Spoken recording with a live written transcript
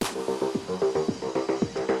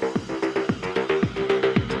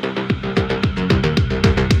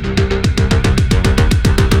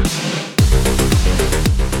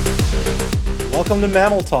Welcome to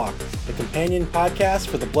Mammal Talk, the companion podcast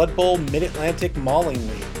for the Blood Bowl Mid-Atlantic Mauling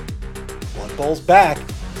League. Blood Bowl's back,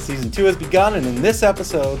 Season 2 has begun, and in this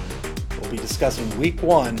episode, we'll be discussing Week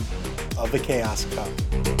 1 of the Chaos Cup.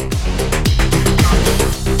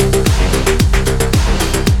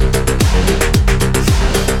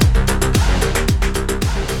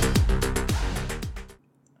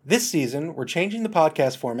 This season, we're changing the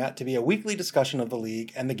podcast format to be a weekly discussion of the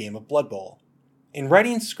league and the game of Blood Bowl. In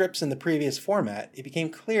writing scripts in the previous format, it became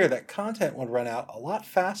clear that content would run out a lot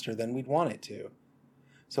faster than we'd want it to.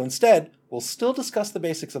 So instead, we'll still discuss the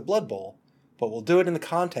basics of Blood Bowl, but we'll do it in the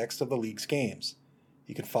context of the league's games.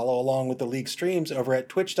 You can follow along with the league streams over at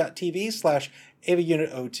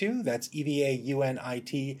twitch.tv/EvaUnit02, that's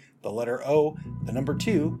EVAUNIT, the letter O, the number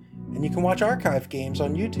 2, and you can watch archive games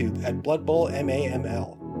on YouTube at Blood Bowl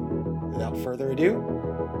MAML. Without further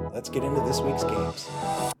ado, let's get into this week's games.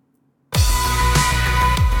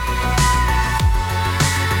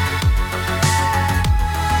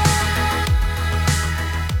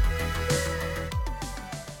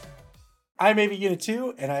 I'm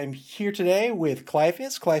EvaUnit2, and I'm here today with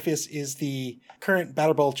Clyphus. Clyphus is the current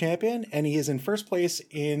Battle Bowl champion, and he is in first place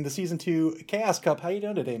in the Season 2 Chaos Cup. How you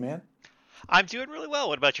doing today, man? I'm doing really well.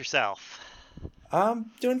 What about yourself? I'm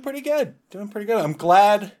doing pretty good. I'm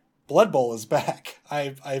glad Blood Bowl is back.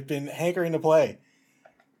 I've been hankering to play.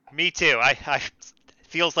 Me too. I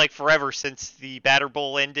feels like forever since the Battle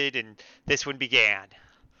Bowl ended and this one began.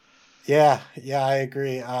 Yeah, I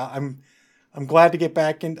agree. I'm glad to get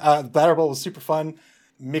back in. The Battle Bowl was super fun.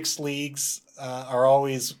 Mixed leagues are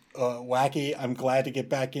always wacky. I'm glad to get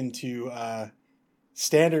back into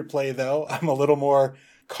standard play, though. I'm a little more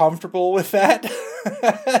comfortable with that.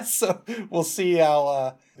 So we'll see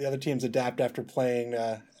how the other teams adapt after playing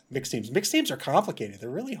mixed teams. Mixed teams are complicated. They're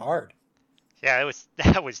really hard. Yeah,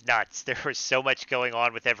 that was nuts. There was so much going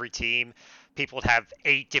on with every team. People would have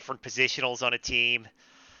 8 different positionals on a team.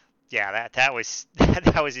 Yeah, that was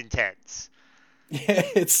intense. Yeah,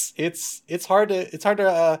 it's hard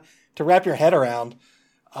to wrap your head around.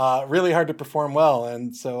 Really hard to perform well,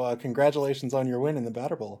 and so congratulations on your win in the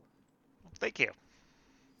Battle Bowl. Thank you.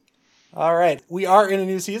 All right, we are in a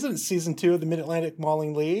new season. It's Season 2 of the Mid-Atlantic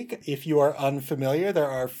Mauling League. If you are unfamiliar, there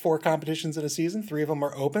are 4 competitions in a season. 3 of them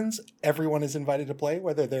are opens. Everyone is invited to play,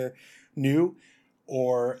 whether they're new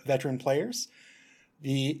or veteran players.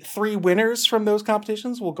 The 3 winners from those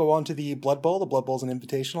competitions will go on to the Blood Bowl. The Blood Bowl is an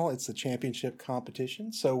invitational. It's the championship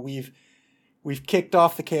competition. So we've kicked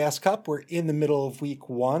off the Chaos Cup. We're in the middle of Week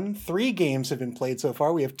 1. 3 games have been played so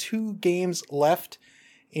far. We have 2 games left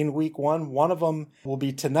in Week 1. One of them will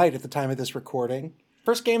be tonight at the time of this recording.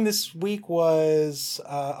 First game this week was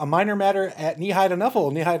a minor matter at Knee-High to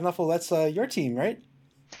Nuffle. Knee-High to Nuffle, that's your team, right?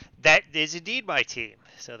 That is indeed my team.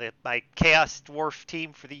 So my Chaos Dwarf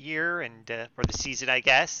team for the year and for the season, I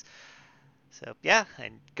guess. So yeah,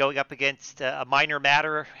 and going up against a minor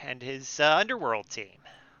matter and his Underworld team.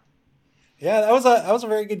 Yeah, that was a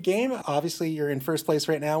very good game. Obviously, you're in first place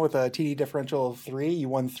right now with a TD differential of 3. You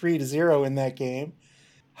won 3-0 in that game.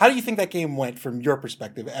 How do you think that game went from your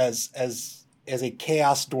perspective as a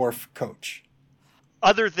Chaos Dwarf coach?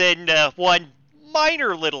 Other than one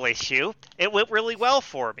minor little issue, it went really well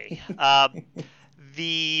for me.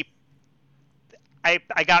 I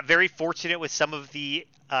got very fortunate with some of the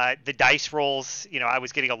dice rolls. You know, I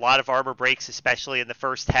was getting a lot of armor breaks, especially in the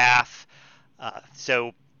first half.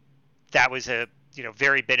 So that was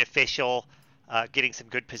very beneficial, getting some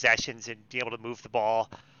good possessions and being able to move the ball.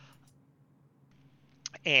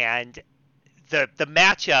 And the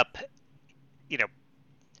matchup,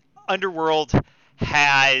 Underworld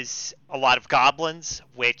has a lot of goblins,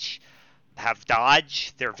 which have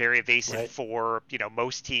dodge. They're very evasive right. for,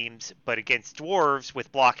 most teams, but against dwarves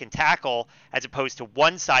with block and tackle, as opposed to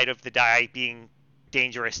one side of the die being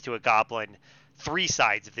dangerous to a goblin, 3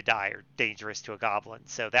 sides of the die are dangerous to a goblin.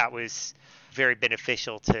 So that was very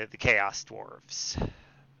beneficial to the Chaos Dwarves.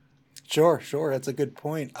 Sure. That's a good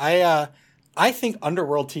point. I think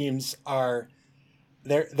Underworld teams are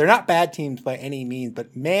they're not bad teams by any means,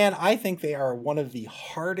 but man, I think they are one of the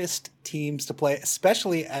hardest teams to play,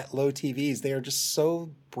 especially at low TVs. They are just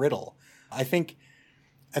so brittle. I think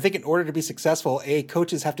in order to be successful, A,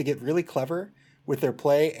 coaches have to get really clever with their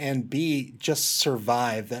play, and B, just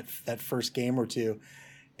survive that first game or two.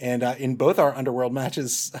 And in both our Underworld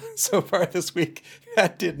matches so far this week,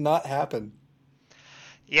 that did not happen.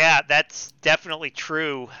 Yeah, that's definitely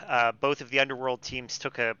true. Both of the Underworld teams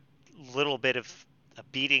took a little bit of a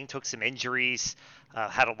beating, took some injuries,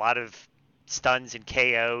 had a lot of stuns and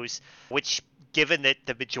KOs, which, given that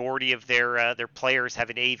the majority of their players have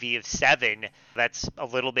an AV of 7, that's a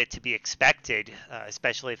little bit to be expected,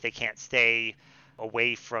 especially if they can't stay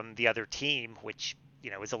away from the other team, which,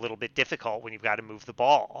 is a little bit difficult when you've got to move the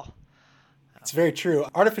ball. It's very true.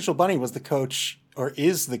 Artificial Bunny was the coach, or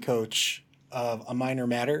is the coach, of A Minor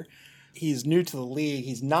Matter. He's new to the league.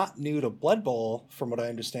 He's not new to Blood Bowl, from what I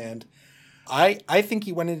understand. I think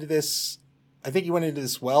he went into this. I think he went into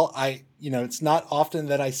this well. It's not often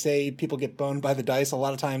that I say people get boned by the dice. A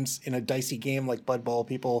lot of times in a dicey game like Blood Bowl,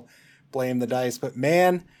 people blame the dice. But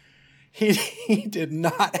man, he did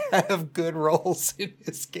not have good rolls in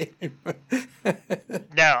this game.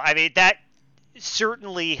 No, I mean, that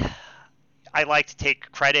certainly, I like to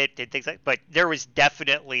take credit and things but there was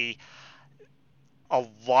definitely a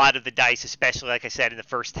lot of the dice, especially like I said in the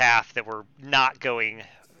first half, that were not going,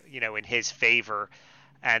 in his favor,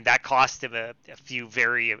 and that cost him a few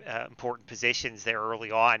very important positions there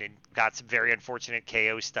early on, and got some very unfortunate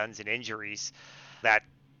KO stuns and injuries. That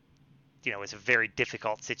was a very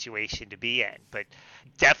difficult situation to be in, but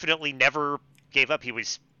definitely never gave up. He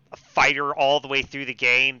was a fighter all the way through the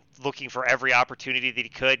game, looking for every opportunity that he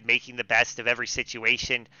could, making the best of every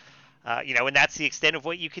situation. And that's the extent of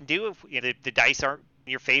what you can do. If the dice aren't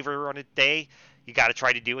in your favor on a day, you got to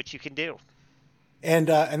try to do what you can do. And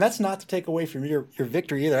that's not to take away from your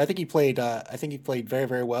victory either. I think he played very,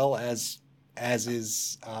 very well, as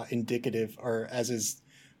is indicative, or as is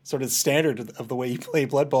sort of standard of the way you play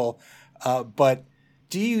Blood Bowl. But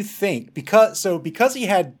do you think because he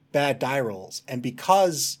had bad die rolls, and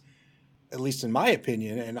because, at least in my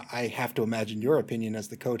opinion, and I have to imagine your opinion as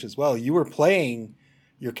the coach as well, you were playing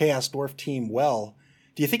your Chaos Dwarf team well.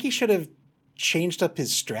 Do you think he should have changed up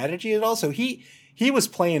his strategy at all? So he was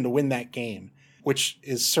playing to win that game, which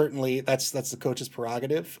is certainly that's the coach's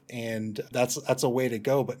prerogative, and that's a way to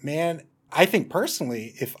go. But man, I think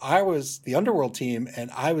personally, if I was the Underworld team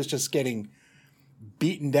and I was just getting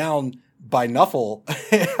beaten down by Nuffle,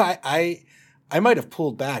 I might have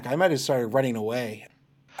pulled back. I might have started running away.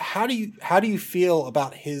 How do you feel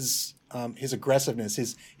about his aggressiveness,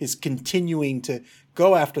 his continuing to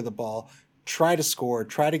go after the ball, try to score,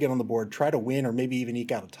 try to get on the board, try to win, or maybe even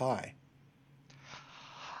eke out a tie?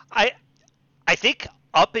 I think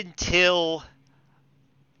up until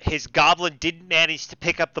his Goblin didn't manage to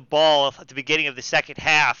pick up the ball at the beginning of the second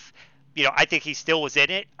half, I think he still was in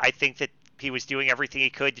it. I think that he was doing everything he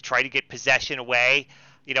could to try to get possession away.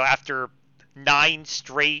 After 9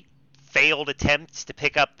 straight failed attempts to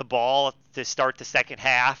pick up the ball to start the second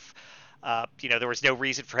half, there was no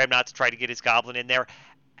reason for him not to try to get his Goblin in there.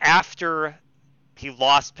 After he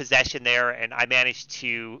lost possession there and I managed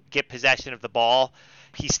to get possession of the ball,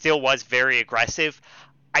 he still was very aggressive.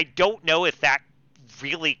 I don't know if that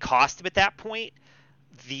really cost him at that point.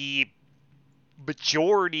 The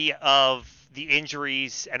majority of the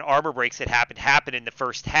injuries and armor breaks that happened in the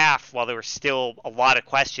first half, while there was still a lot of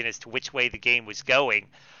question as to which way the game was going.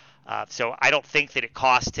 So I don't think that it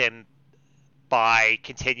cost him by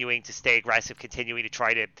continuing to stay aggressive, continuing to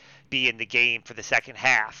try to be in the game for the second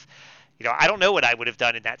half. I don't know what I would have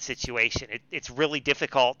done in that situation. It's really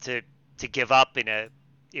difficult to give up in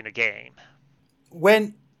a game.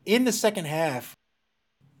 When in the second half,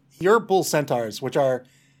 your Bull Centaurs, which are,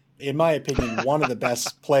 in my opinion, one of the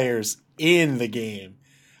best players in the game,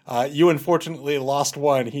 you unfortunately lost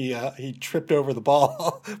one. He tripped over the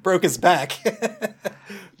ball, broke his back.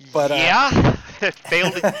 But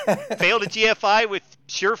failed a GFI with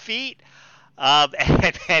sure feet.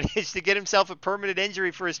 And managed to get himself a permanent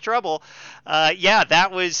injury for his trouble.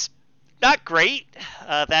 That was not great.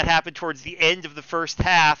 That happened towards the end of the first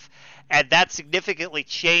half, and that significantly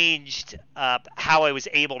changed how I was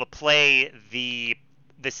able to play the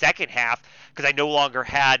second half, because I no longer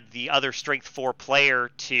had the other Strength 4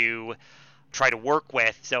 player to try to work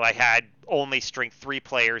with. So I had only Strength 3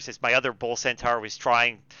 players, as my other Bull Centaur was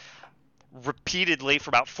trying repeatedly for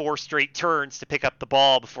about 4 straight turns to pick up the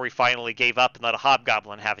ball before he finally gave up and let a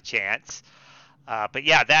Hobgoblin have a chance. But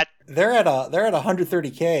yeah, that they're at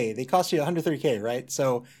 130K. They cost you 130K, right?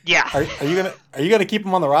 So yeah, are you gonna keep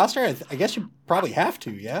them on the roster? I guess you probably have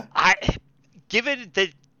to. Yeah. Given that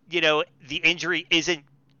the injury isn't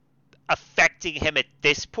affecting him at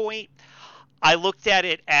this point, I looked at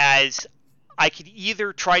it as I could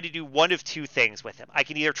either try to do one of two things with him. I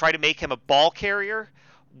can either try to make him a ball carrier,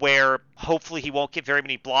 where hopefully he won't get very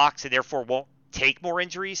many blocks and therefore won't take more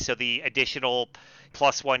injuries, so the additional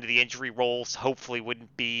 +1 to the injury rolls hopefully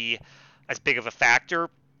wouldn't be as big of a factor.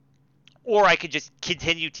 Or I could just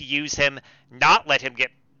continue to use him, not let him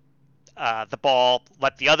get the ball,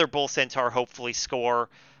 let the other Bull Centaur hopefully score,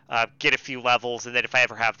 get a few levels, and then if I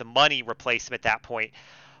ever have the money, replace him at that point.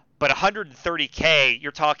 But 130K,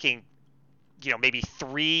 you're talking, maybe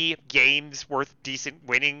 3 games worth decent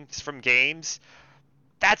winnings from games.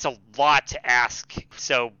 that's a lot to ask.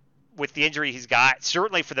 So with the injury he's got,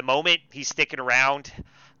 certainly for the moment, he's sticking around.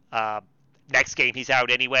 Next game, he's out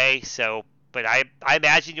anyway. So, but I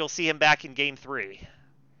imagine you'll see him back in game 3.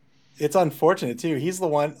 It's unfortunate, too. He's the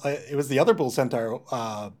one, it was the other Bull Centaur,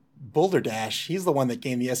 Boulder Dash. He's the one that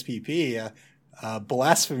gained the SPP.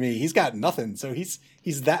 Blasphemy, he's got nothing. So he's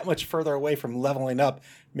that much further away from leveling up,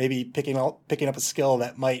 maybe picking up a skill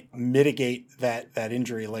that might mitigate that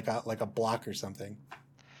injury, like a block or something.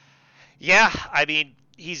 Yeah, I mean,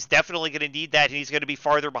 he's definitely going to need that, and he's going to be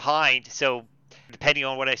farther behind. So depending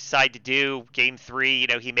on what I decide to do, game 3,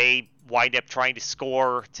 he may wind up trying to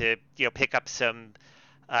score to, pick up some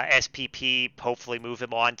SPP, hopefully move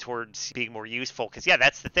him on towards being more useful. Because, yeah,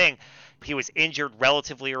 that's the thing. He was injured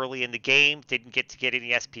relatively early in the game, didn't get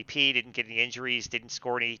any SPP, didn't get any injuries, didn't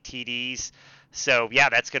score any TDs. So, yeah,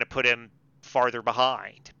 that's going to put him farther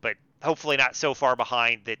behind. But hopefully not so far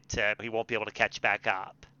behind that he won't be able to catch back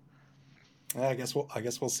up. I guess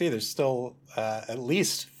we'll see. There's still at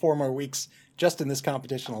least 4 more weeks just in this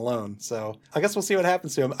competition alone. So I guess we'll see what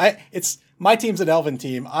happens to him. It's my team's an Elven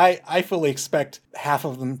team. I fully expect half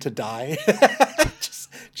of them to die,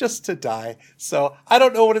 just to die. So I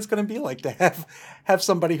don't know what it's going to be like to have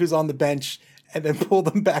somebody who's on the bench and then pull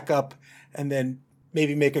them back up and then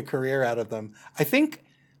maybe make a career out of them. I think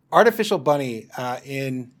Artificial Bunny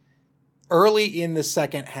early in the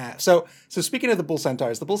second half. So speaking of the Bull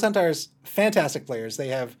Centaurs, fantastic players. They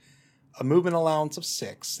have a movement allowance of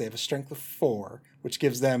 6. They have a strength of 4, which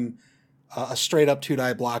gives them a straight up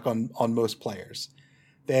 2-die block on most players.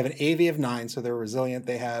 They have an AV of 9, so they're resilient.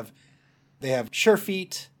 They have sure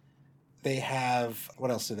feet. They have,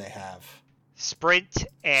 what else do they have? Sprint.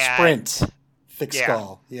 Thick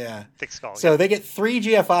skull. Yeah. Thick skull. So they get 3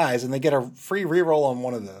 GFIs and they get a free reroll on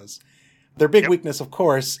one of those. Their big weakness, of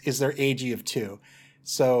course, is their AG of 2.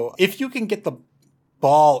 So if you can get the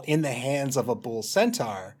ball in the hands of a Bull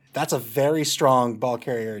Centaur, that's a very strong ball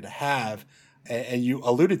carrier to have. And you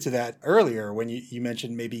alluded to that earlier when you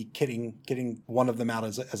mentioned maybe getting one of them out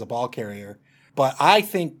as a ball carrier. But I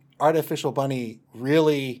think Artificial Bunny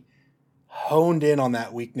really honed in on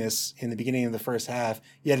that weakness in the beginning of the first half.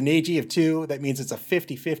 You had an AG of 2. That means it's a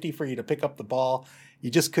 50-50 for you to pick up the ball. You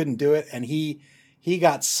just couldn't do it. And he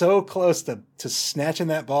got so close to snatching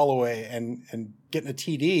that ball away and getting a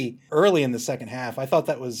TD early in the second half. I thought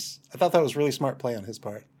that was really smart play on his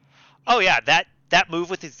part. Oh yeah, that move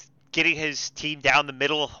with getting his team down the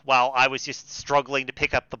middle while I was just struggling to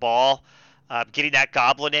pick up the ball, getting that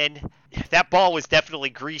goblin in. That ball was definitely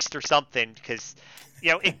greased or something because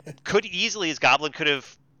it could easily, his goblin could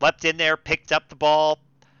have leapt in there, picked up the ball,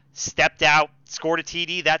 stepped out, scored a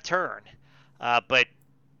TD that turn. But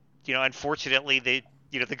unfortunately,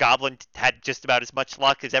 the goblin had just about as much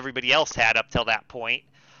luck as everybody else had up till that point.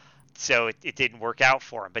 So it didn't work out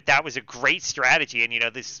for him. But that was a great strategy.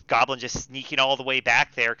 And, this goblin just sneaking all the way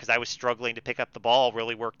back there because I was struggling to pick up the ball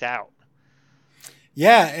really worked out.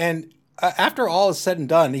 Yeah, and after all is said and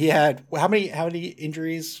done, he had how many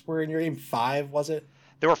injuries were in your game? 5, was it?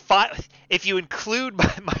 There were 5. If you include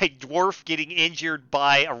my dwarf getting injured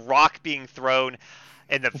by a rock being thrown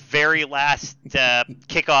in the very last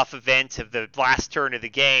kickoff event of the last turn of the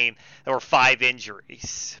game, there were 5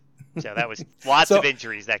 injuries. So that was lots of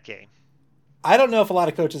injuries that game. I don't know if a lot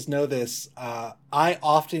of coaches know this. I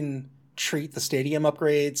often treat the stadium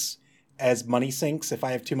upgrades as money sinks. If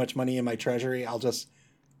I have too much money in my treasury, I'll just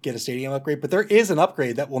get a stadium upgrade. But there is an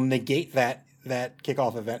upgrade that will negate that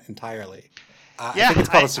kickoff event entirely. I think it's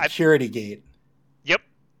called a security gate. Yep.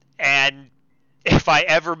 And if I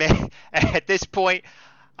ever at this point,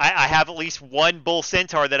 I have at least one Bull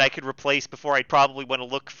Centaur that I could replace before I'd probably want to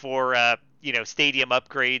look for stadium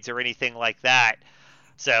upgrades or anything like that.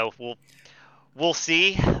 So we'll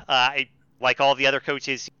see. Like all the other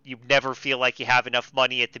coaches, you never feel like you have enough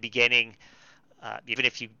money at the beginning. Even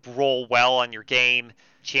if you roll well on your game,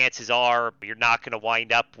 chances are you're not going to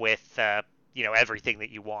wind up with everything that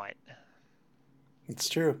you want. It's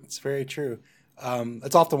true. It's very true.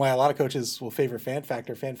 That's often why a lot of coaches will favor fan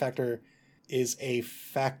factor. Fan factor is a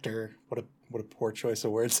factor. What a poor choice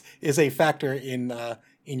of words. Is a factor in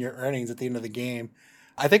your earnings at the end of the game.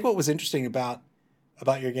 I think what was interesting about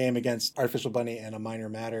your game against Artificial Bunny and A Minor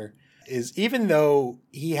Matter is even though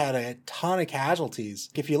he had a ton of casualties,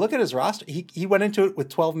 if you look at his roster, he went into it with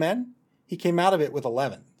 12 men. He came out of it with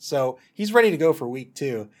 11. So he's ready to go for week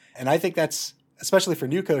 2. And I think that's, especially for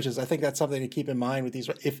new coaches, I think that's something to keep in mind with these.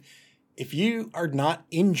 If you are not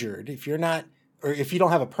injured, if you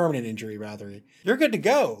don't have a permanent injury, rather, you're good to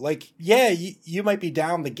go. Like, yeah, you might be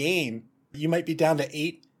down the game. You might be down to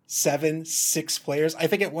 8, 7, 6 players. I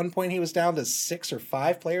think at one point he was down to 6 or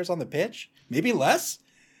 5 players on the pitch, maybe less.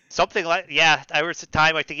 Something like, yeah, there was a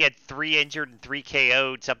time I think he had 3 injured and 3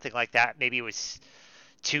 KO'd, something like that. Maybe it was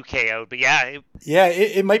 2 KO'd, but yeah. Yeah,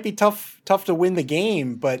 it might be tough to win the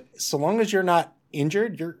game, but so long as you're not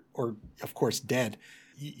injured, or of course dead,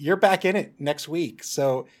 you're back in it next week.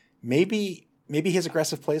 So maybe his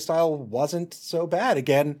aggressive play style wasn't so bad.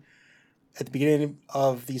 Again, at the beginning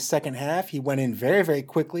of the second half, he went in very, very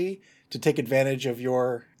quickly to take advantage of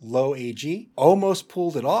your low AG. Almost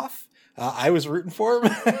pulled it off. I was rooting for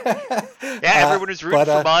him. Yeah, everyone was rooting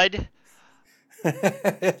for Bud.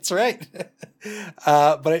 That's right.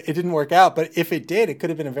 But it didn't work out. But if it did, it could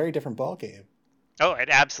have been a very different ball game. Oh, it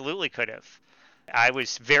absolutely could have. I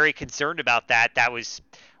was very concerned about that. That was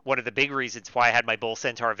one of the big reasons why I had my Bull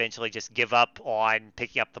Centaur eventually just give up on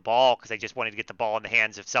picking up the ball, because I just wanted to get the ball in the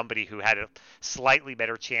hands of somebody who had a slightly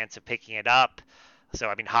better chance of picking it up. So,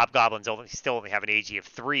 I mean, Hobgoblins still only have an AG of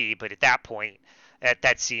 3, but at that point,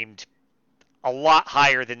 that seemed a lot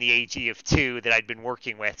higher than the AG of 2 that I'd been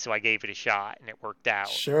working with, so I gave it a shot, and it worked out.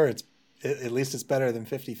 Sure, at least it's better than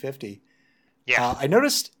 50-50. Yeah. I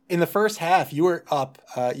noticed in the first half you were up.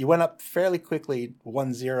 You went up fairly quickly,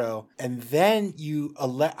 1-0, and then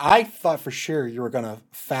I thought for sure you were going to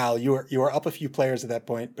foul. You were up a few players at that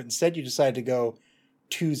point, but instead you decided to go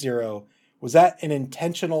 2-0. Was that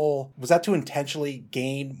to intentionally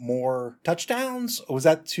gain more touchdowns? Or was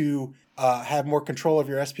that to have more control of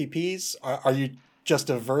your SPPs? Are you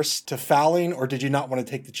just averse to fouling, or did you not want to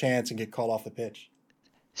take the chance and get called off the pitch?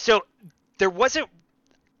 So there wasn't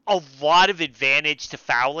a lot of advantage to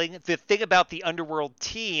fouling. The thing about the Underworld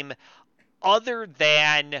team, other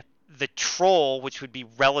than the troll, which would be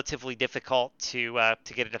relatively difficult to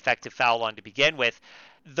get an effective foul on to begin with,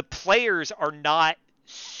 the players are not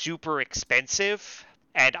super expensive,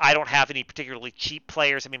 and I don't have any particularly cheap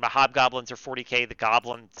players. I mean, my Hobgoblins are 40k, the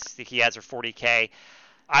Goblins that he has are 40k.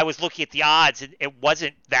 I was looking at the odds, and it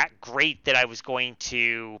wasn't that great that I was going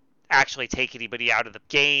to actually take anybody out of the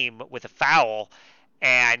game with a foul.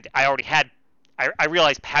 And I already I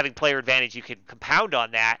realized having player advantage, you can compound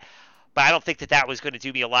on that, but I don't think that was going to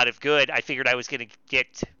do me a lot of good. I figured I was going to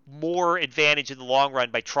get more advantage in the long run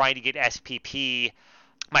by trying to get SPP.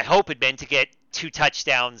 My hope had been to get 2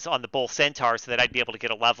 touchdowns on the Bull Centaur so that I'd be able to get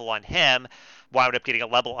a level on him. Wound up getting a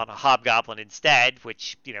level on a Hobgoblin instead,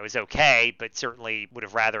 which, is okay, but certainly would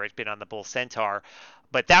have rather it been on the Bull Centaur.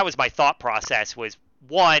 But that was my thought process, was,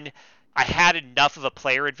 one, I had enough of a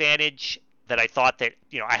player advantage that I thought that,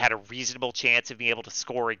 I had a reasonable chance of being able to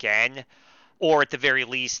score again, or at the very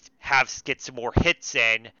least get some more hits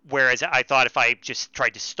in, whereas I thought if I just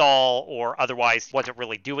tried to stall or otherwise wasn't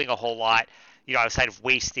really doing a whole lot, I was kind of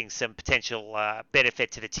wasting some potential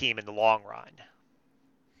benefit to the team in the long run.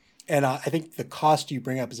 And I think the cost you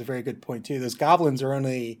bring up is a very good point too. Those Goblins are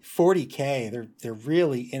only 40k. They're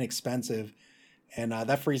really inexpensive, and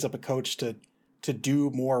that frees up a coach to do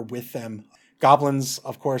more with them. Goblins,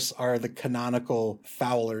 of course, are the canonical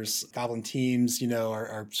foulers. Goblin teams,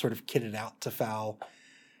 are sort of kitted out to foul.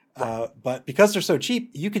 But because they're so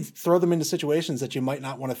cheap, you can throw them into situations that you might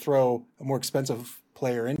not want to throw a more expensive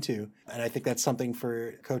player into. And I think that's something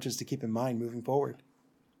for coaches to keep in mind moving forward.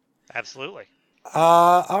 Absolutely.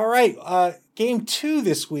 All right. Game 2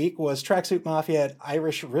 this week was Tracksuit Mafia at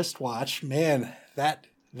Irish Wristwatch. Man, that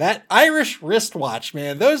Irish Wristwatch,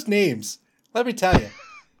 man, those names, let me tell you.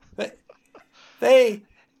 They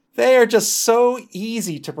are just so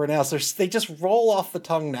easy to pronounce. They just roll off the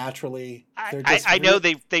tongue naturally. I know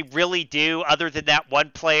they really do. Other than that one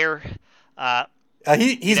player,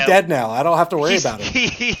 he's dead now. I don't have to worry about him.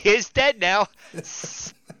 He is dead now.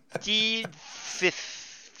 Steve, Steve,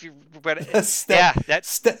 I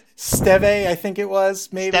think it was.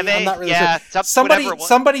 Maybe Steve, I'm not really sure.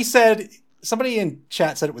 Somebody in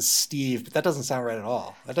chat said it was Steve, but that doesn't sound right at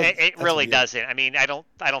all. It really doesn't. I mean, I don't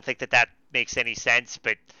think that makes any sense,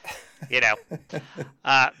 but yeah,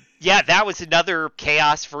 that was another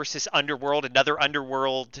Chaos versus Underworld, another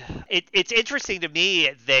Underworld. It's interesting to me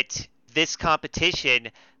that this competition,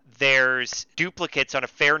 there's duplicates on a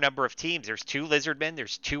fair number of teams. There's 2 Lizardmen,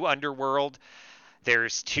 there's 2 Underworld,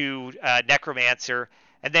 there's 2 Necromancer,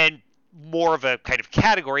 and then more of a kind of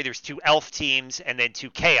category, there's 2 Elf teams and then 2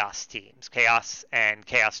 Chaos teams, Chaos and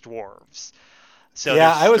Chaos Dwarves. So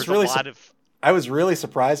yeah, I was really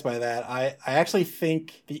surprised by that. I actually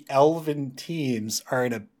think the Elven teams are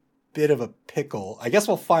in a bit of a pickle. I guess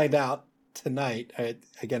we'll find out tonight,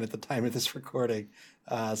 again at the time of this recording,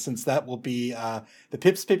 since that will be the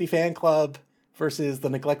Pips Pippy Fan Club versus the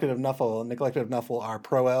Neglected of Nuffle. Neglected of Nuffle are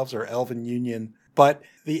Pro Elves or Elven Union. But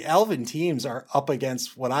the Elven teams are up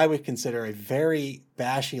against what I would consider a very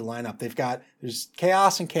bashy lineup. There's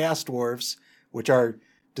Chaos and Chaos Dwarves, which are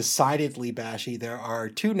decidedly bashy. There are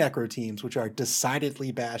 2 Necro teams, which are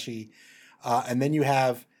decidedly bashy. And then you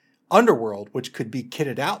have Underworld, which could be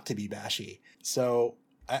kitted out to be bashy. So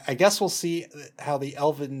I guess we'll see how the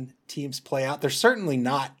Elven teams play out. They're certainly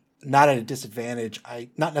not at a disadvantage.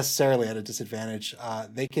 Not necessarily at a disadvantage.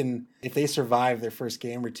 They can, if they survive their first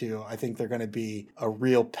game or two, I think they're going to be a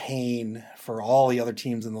real pain for all the other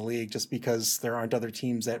teams in the league, just because there aren't other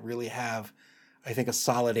teams that really have, I think, a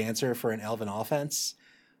solid answer for an Elven offense.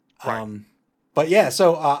 Right. But yeah,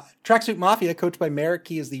 so Tracksuit Mafia, coached by Merrick,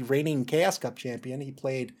 he is the reigning Chaos Cup champion. He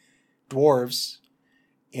played Dwarves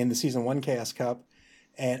in the Season 1 Chaos Cup.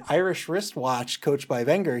 And Irish Wristwatch, coached by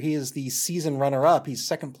Wenger, he is the season runner-up. He's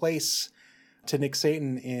second place to Nick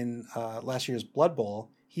Satan in last year's Blood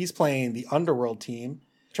Bowl. He's playing the Underworld team.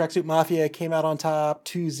 Tracksuit Mafia came out on top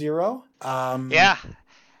 2-0. Yeah,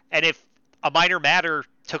 and if a minor matter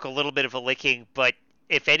took a little bit of a licking, but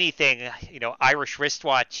if anything, Irish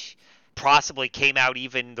Wristwatch possibly came out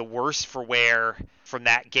even the worse for wear from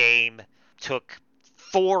that game, took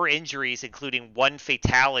 4 injuries, including 1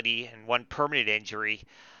 fatality and 1 permanent injury.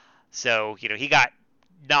 So, he got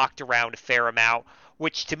knocked around a fair amount,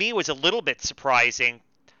 which to me was a little bit surprising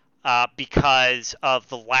because of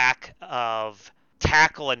the lack of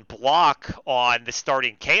tackle and block on the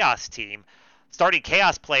starting Chaos team. Starting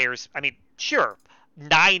Chaos players, I mean, sure,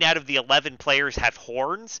 9 out of the 11 players have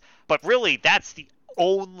horns, but really that's the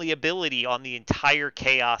only ability on the entire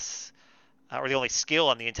Chaos, or the only skill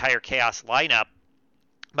on the entire Chaos lineup.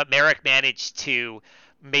 But Merrick managed to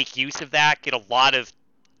make use of that, get a lot of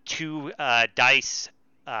 2 dice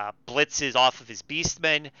blitzes off of his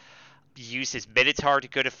Beastman, used his Minotaur to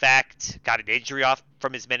good effect, got an injury off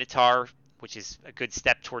from his Minotaur, which is a good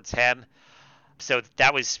step towards him. So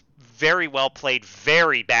that was very well played,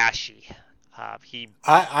 very bashy.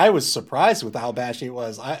 I was surprised with how bashy it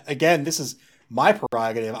was. Again, this is my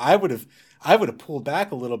prerogative. I would have pulled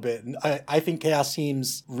back a little bit. And I think Chaos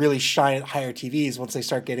teams really shine at higher TVs once they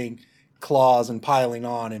start getting claws and piling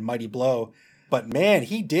on and mighty blow. But man,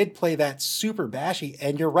 he did play that super bashy.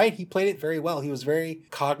 And you're right, he played it very well. He was very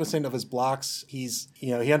cognizant of his blocks. He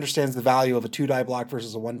understands the value of a 2-die block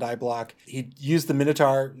versus a 1-die block. He used the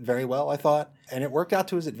Minotaur very well, I thought. And it worked out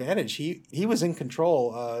to his advantage. He was in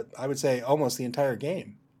control, I would say, almost the entire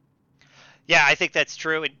game. Yeah, I think that's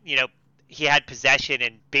true. And, he had possession,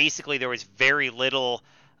 and basically there was very little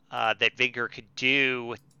that Wenger could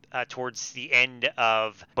do towards the end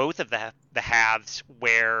of both of the halves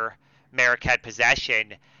where Merrick had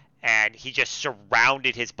possession, and he just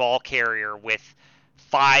surrounded his ball carrier with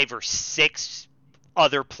 5 or 6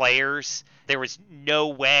 other players. There was no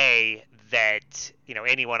way that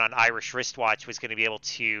anyone on Irish Wristwatch was going to be able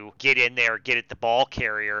to get in there, get at the ball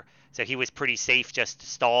carrier. So he was pretty safe just to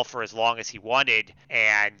stall for as long as he wanted,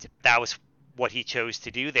 and that was what he chose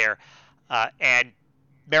to do there. And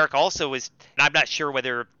Merrick also was, and I'm not sure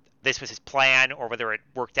whether this was his plan or whether it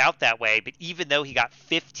worked out that way, but even though he got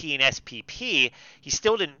 15 SPP, he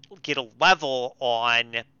still didn't get a level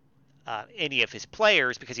on any of his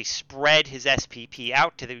players because he spread his SPP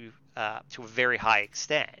out to a very high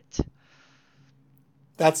extent.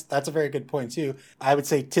 That's a very good point too. I would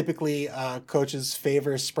say typically coaches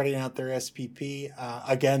favor spreading out their SPP.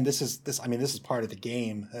 Again, this is part of the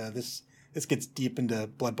game. This gets deep into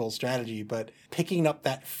Blood Bowl strategy, but picking up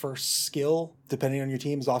that first skill, depending on your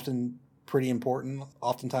team, is often pretty important.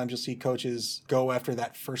 Oftentimes you'll see coaches go after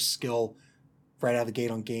that first skill right out of the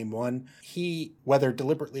gate on game 1. He, whether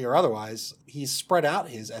deliberately or otherwise, he's spread out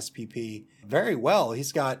his SPP very well.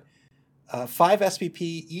 He's got 5 SPP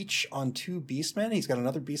each on 2 Beastmen. He's got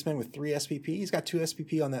another Beastman with 3 SPP. He's got 2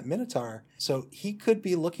 SPP on that Minotaur. So he could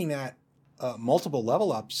be looking at multiple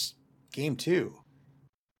level ups game 2.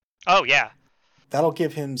 Oh, yeah. That'll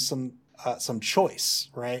give him some choice,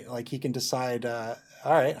 right? Like he can decide, all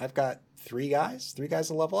right, I've got 3 guys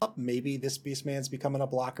to level up. Maybe this Beastman's becoming a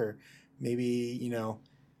blocker. Maybe,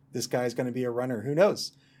 this guy's going to be a runner. Who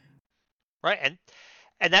knows? Right.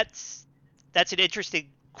 And that's an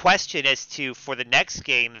interesting question as to, for the next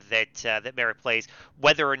game that Merrick plays,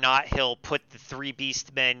 whether or not he'll put the 3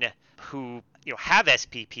 Beastmen who have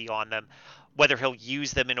SPP on them, whether he'll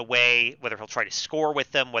use them in a way, whether he'll try to score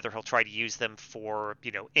with them, whether he'll try to use them for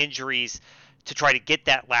injuries to try to get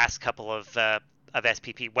that last couple of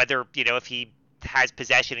SPP. Whether if he has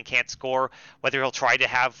possession and can't score, whether he'll try to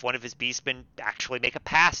have one of his Beastmen actually make a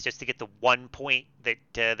pass just to get the 1 point that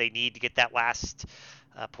they need to get that last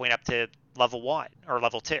point up to level 1 or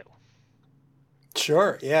level 2.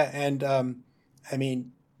 Sure, yeah, and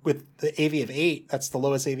with the AV of 8, that's the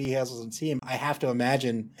lowest AV he has on the team. I have to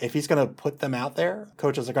imagine if he's going to put them out there,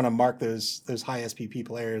 coaches are going to mark those high SPP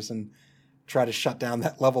players, and try to shut down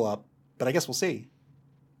that level up. But I guess we'll see.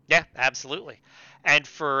 Yeah, absolutely. And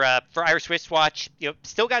for Irish Wristwatch,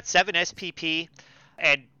 still got 7 SPP,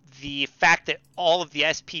 and the fact that all of the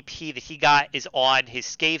SPP that he got is on his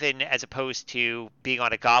Skaven as opposed to being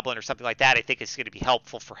on a Goblin or something like that, I think is going to be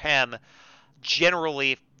helpful for him.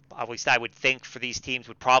 Generally, at least I would think for these teams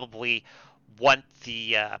would probably want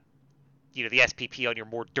the the SPP on your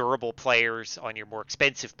more durable players, on your more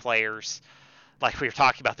expensive players. Like we were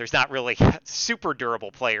talking about, there's not really super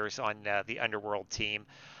durable players on the Underworld team,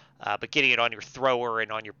 but getting it on your thrower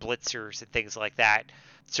and on your blitzers and things like that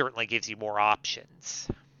certainly gives you more options.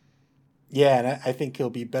 Yeah, and I think he'll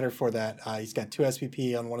be better for that. He's got 2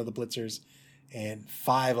 SPP on one of the blitzers and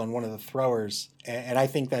 5 on one of the throwers. And I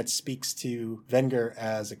think that speaks to Wenger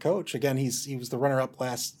as a coach. Again, he was the runner-up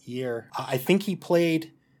last year. I think he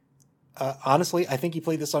played, honestly, I think he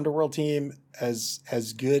played this Underworld team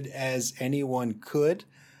as good as anyone could.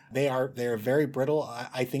 They're very brittle.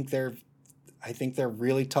 I think they're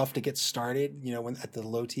really tough to get started. When at the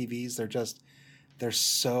low TVs, they're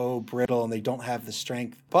so brittle and they don't have the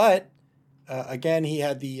strength. But again, he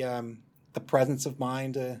had the presence of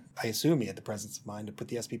mind. I assume he had the presence of mind to put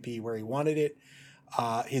the SPP where he wanted it.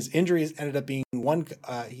 His injuries ended up being one.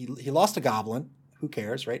 He lost a Goblin. Who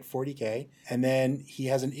cares, right? 40K, and then he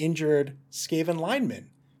has an injured Skaven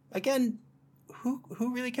lineman. Again, who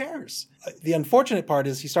really cares? The unfortunate part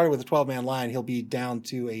is he started with a 12-man line. He'll be down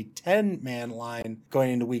to a 10-man line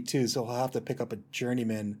going into week 2, so he'll have to pick up a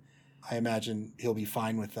journeyman. I imagine he'll be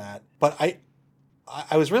fine with that. But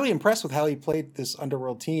I was really impressed with how he played this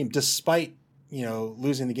Underworld team, despite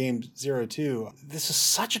losing the game 0-2. This is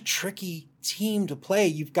such a tricky team to play.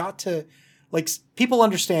 You've got to, people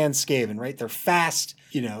understand Skaven, right? They're fast.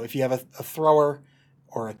 If you have a thrower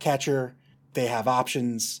or a catcher, they have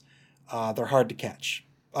options. They're hard to catch.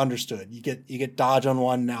 Understood. You get dodge on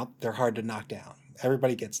one, now they're hard to knock down.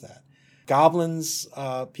 Everybody gets that. Goblins,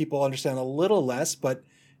 people understand a little less, but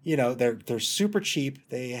they're super cheap.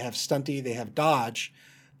 They have stunty. They have dodge.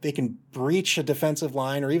 They can breach a defensive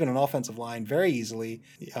line or even an offensive line very easily.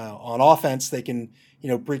 On offense, they can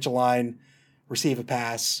breach a line, receive a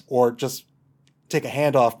pass, or just take a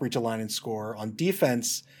handoff, breach a line, and score. On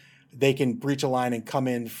defense, they can breach a line and come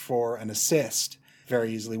in for an assist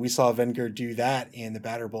very easily. We saw Wenger do that in the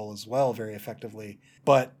Batter Bowl as well very effectively.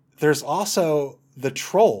 But there's also the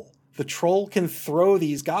Troll. The Troll can throw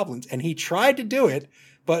these goblins, and he tried to do it.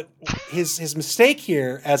 But his mistake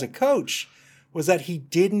here as a coach was that he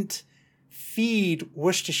didn't feed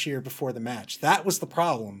Worcestershire before the match. That was the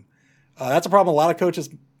problem. That's a problem a lot of coaches,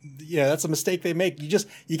 that's a mistake they make.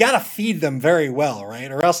 You got to feed them very well,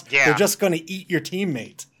 right? Or else they're just going to eat your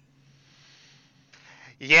teammate.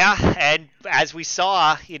 Yeah, and as we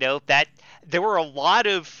saw, that there were a lot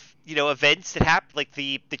of, events that happened, like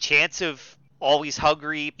the chance of Always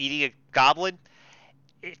Hungry eating a goblin.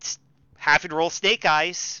 It's half and roll Snake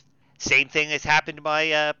Eyes. Same thing has happened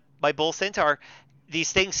to my Bull Centaur.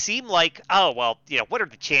 These things seem like, what are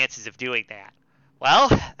the chances of doing that?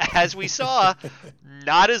 Well, as we saw,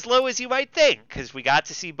 not as low as you might think, because we got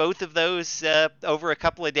to see both of those over a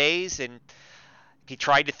couple of days, and he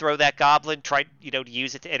tried to throw that goblin, tried to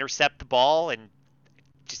use it to intercept the ball, and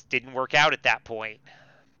just didn't work out at that point.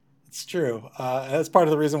 It's true. That's part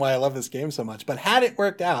of the reason why I love this game so much. But had it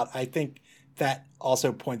worked out, I think that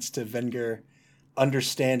also points to Wenger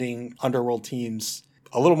understanding Underworld teams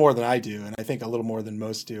a little more than I do, and I think a little more than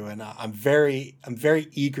most do. And I'm very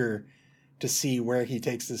eager to see where he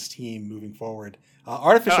takes this team moving forward.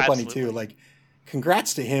 Artificial Bunny too.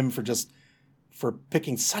 Congrats to him for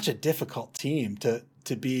picking such a difficult team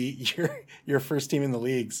to be your first team in the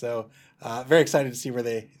league. So very excited to see where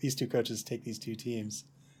these two coaches take these two teams.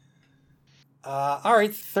 All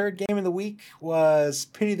right, third game of the week was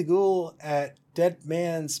Pity the Ghoul at Dead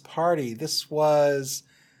Man's Party. This was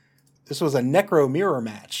a Necro mirror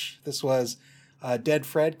match. This was Dead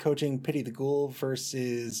Fred coaching Pity the Ghoul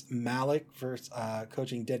versus Malik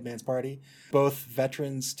coaching Dead Man's Party. Both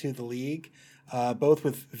veterans to the league, both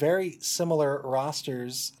with very similar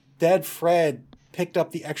rosters. Dead Fred picked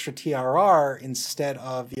up the extra TRR instead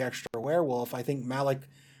of the extra werewolf. I think Malik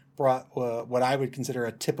brought what I would consider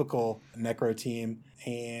a typical Necro team,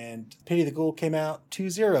 and Pity the Ghoul came out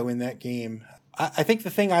 2-0 in that game. I think the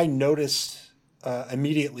thing I noticed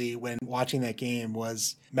immediately when watching that game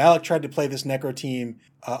was Malik tried to play this Necro team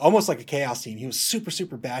almost like a Chaos team. He was super,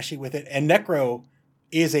 super bashy with it, and Necro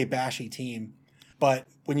is a bashy team. But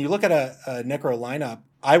when you look at a Necro lineup,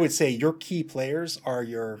 I would say your key players are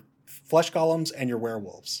your Flesh Golems and your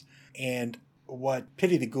Werewolves. And what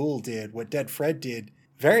Pity the Ghoul did, what Dead Fred did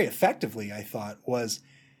very effectively, I thought, was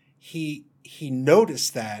he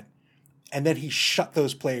noticed that and then he shut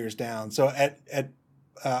those players down. So at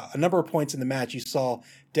a number of points in the match, you saw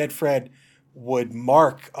Dead Fred would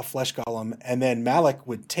mark a Flesh Golem, and then Malik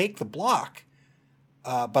would take the block.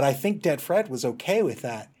 But I think Dead Fred was okay with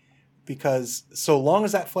that, because so long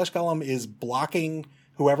as that Flesh Golem is blocking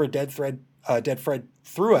whoever Dead Fred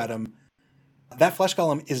threw at him, that Flesh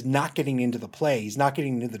Golem is not getting into the play. He's not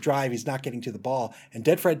getting into the drive. He's not getting to the ball. And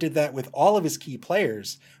Dead Fred did that with all of his key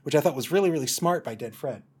players, which I thought was really, really smart by Dead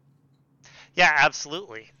Fred. Yeah,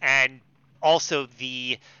 absolutely. And also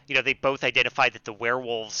they both identified that the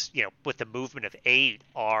werewolves, with the movement of 8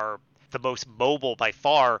 are the most mobile by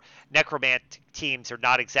far. Necromant teams are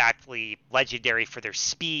not exactly legendary for their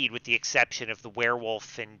speed, with the exception of the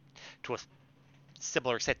werewolf and to a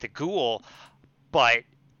similar extent the ghoul. But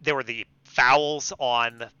there were the fouls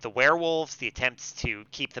on the werewolves, the attempts to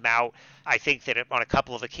keep them out. I think that on a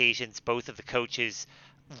couple of occasions, both of the coaches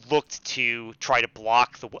looked to try to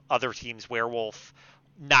block the other team's werewolf,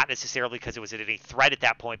 not necessarily because it was any threat at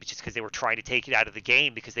that point, but just because they were trying to take it out of the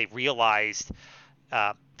game, because they realized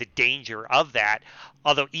the danger of that.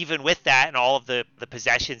 Although even with that and all of the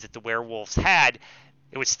possessions that the werewolves had,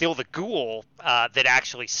 it was still the ghoul that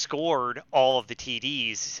actually scored all of the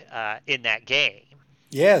TDs in that game.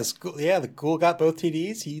 Yeah, the ghoul got both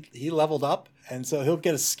TDs. He leveled up, and so he'll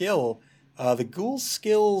get a skill. The ghoul's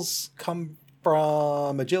skills come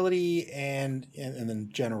from agility and then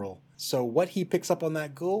general. So what he picks up on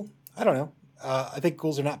that ghoul, I don't know. I think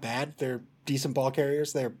ghouls are not bad. They're decent ball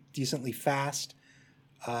carriers. They're decently fast.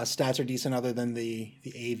 Stats are decent other than the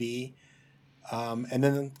AV. And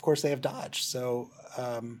then, of course, they have dodge. So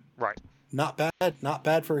right, not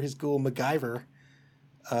bad for his ghoul MacGyver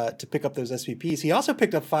to pick up those SVPs. He also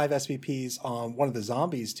picked up 5 SVPs on one of the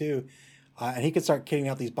zombies, too. And he could start kitting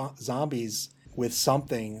out these zombies with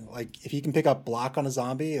something. Like, if he can pick up block on a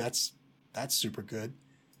zombie, that's super good.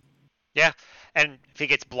 Yeah, and if he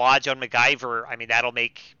gets blodge on MacGyver, I mean, that'll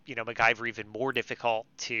make MacGyver even more difficult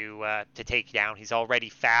to take down. He's already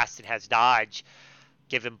fast and has dodge.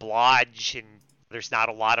 Give him blodge, and there's not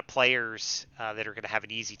a lot of players that are going to have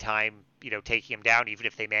an easy time, taking him down, even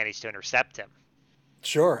if they manage to intercept him.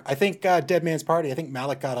 Sure. I think Dead Man's Party, I think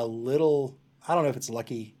Malik got a little, I don't know if it's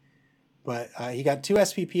lucky, but he got 2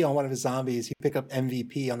 SVP on one of his zombies. He picked up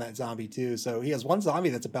MVP on that zombie too. So he has one zombie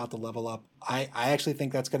that's about to level up. I actually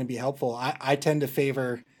think that's going to be helpful. I tend to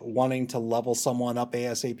favor wanting to level someone up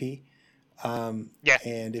ASAP. Yeah.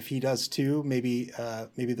 And if he does too, maybe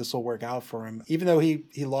this will work out for him. Even though he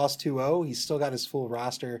lost 2-0, he's still got his full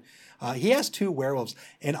roster. He has 2 werewolves.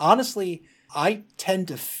 And honestly, I tend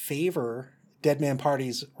to favor Dead Man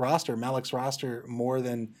Party's roster, Malik's roster, more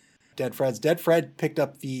than Dead Fred's. Dead Fred picked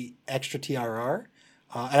up the extra TRR.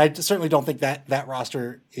 And I certainly don't think that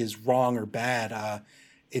roster is wrong or bad.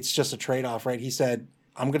 It's just a trade-off, right? He said,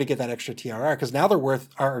 I'm going to get that extra TRR because now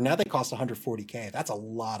now they cost 140K. That's a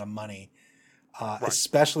lot of money. Right.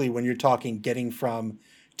 Especially when you're talking getting from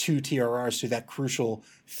 2 TRRs to that crucial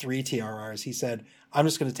 3 TRRs. He said, I'm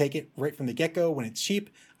just going to take it right from the get-go when it's cheap.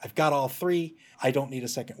 I've got all 3. I don't need a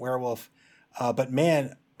second werewolf. But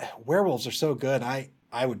man, werewolves are so good.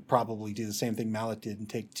 I would probably do the same thing Malik did and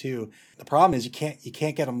take 2. The problem is you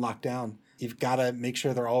can't get them locked down. You've got to make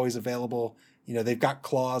sure they're always available. They've got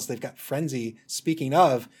claws, they've got frenzy. Speaking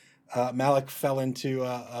of, Malik fell into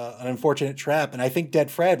an unfortunate trap, and I think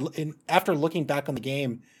Dead Fred, after looking back on the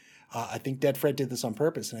game, I think Dead Fred did this on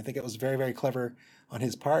purpose, and I think it was very, very clever on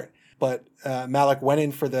his part. But Malik went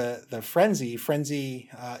in for the frenzy. Frenzy,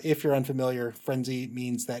 if you're unfamiliar, frenzy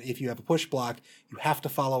means that if you have a push block, you have to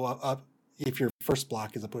follow up. If your first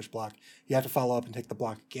block is a push block, you have to follow up and take the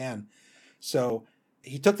block again. So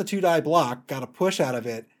he took the 2-die block, got a push out of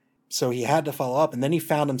it, so he had to follow up, and then he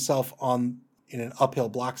found himself in an uphill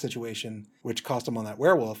block situation, which cost him on that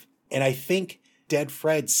werewolf. And I think Dead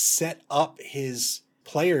Fred set up his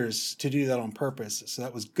players to do that on purpose. So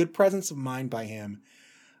that was good presence of mind by him.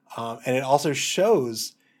 And it also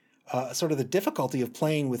shows sort of the difficulty of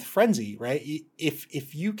playing with frenzy, right?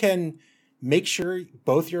 If you can make sure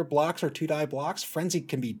both your blocks are 2-die blocks, frenzy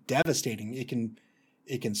can be devastating.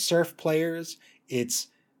 It can surf players. It's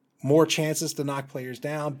more chances to knock players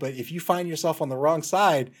down. But if you find yourself on the wrong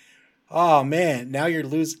side, oh man, now you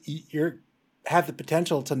have the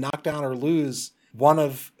potential to knock down or lose one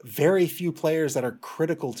of very few players that are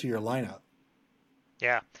critical to your lineup.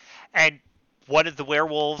 Yeah. And one of the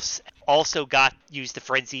werewolves also used the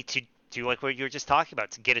frenzy to do like what you were just talking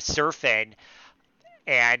about, to get a surf in.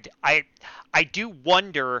 And I do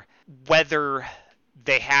wonder whether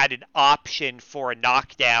they had an option for a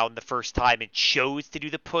knockdown the first time and chose to do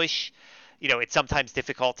the push. It's sometimes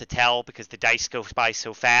difficult to tell because the dice go by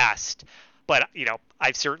so fast. But,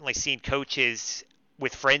 I've certainly seen coaches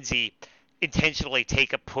with Frenzy intentionally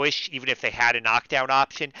take a push, even if they had a knockdown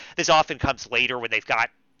option. This often comes later when they've got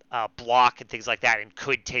block and things like that and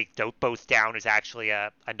could take both down as actually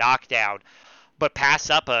a knockdown, but pass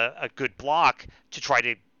up a good block to try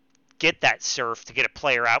to get that surf to get a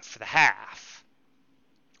player out for the half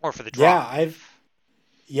or for the drive.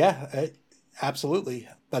 Absolutely.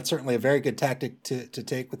 That's certainly a very good tactic to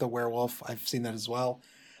take with the werewolf. I've seen that as well.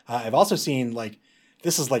 I've also seen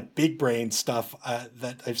this is big brain stuff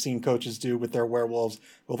that I've seen coaches do with their werewolves.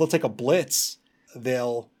 Well, they'll take a blitz,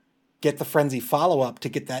 they'll get the frenzy follow-up to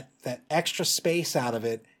get that extra space out of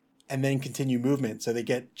it, and then continue movement. So they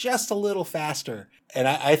get just a little faster. And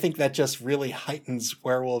I think that just really heightens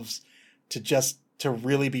werewolves to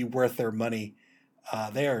really be worth their money.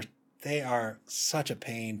 They are such a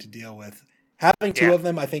pain to deal with. Having two of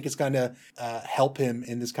them, I think, is going to help him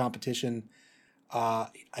in this competition. I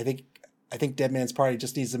think Dead Man's Party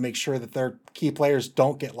just needs to make sure that their key players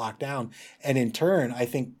don't get locked down. And in turn, I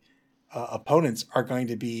think opponents are going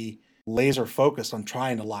to be laser focused on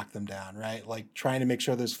trying to lock them down, right? Trying to make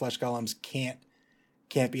sure those flesh golems can't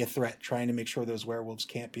be a threat, trying to make sure those werewolves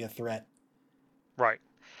can't be a threat. Right.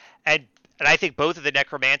 And I think both of the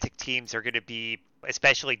necromantic teams are going to be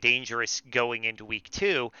especially dangerous going into week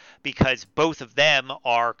 2 because both of them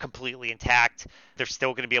are completely intact. They're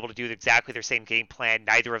still going to be able to do exactly their same game plan.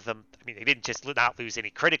 Neither of them, they didn't just not lose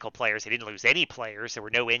any critical players. They didn't lose any players. There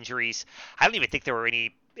were no injuries. I don't even think there were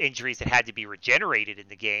any injuries that had to be regenerated in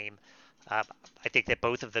the game. I think that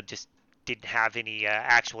both of them just didn't have any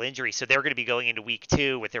actual injuries. So they're going to be going into week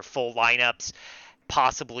 2 with their full lineups,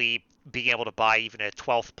 possibly being able to buy even a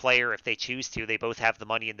 12th player if they choose to. They both have the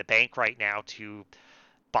money in the bank right now to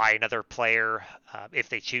buy another player if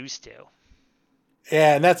they choose to.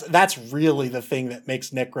 Yeah, and that's really the thing that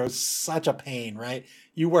makes Necros such a pain, right?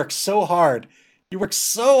 You work so hard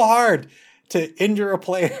to injure a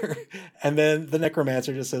player, and then the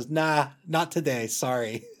Necromancer just says, nah, not today,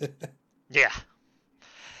 sorry.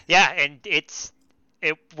 Yeah, and it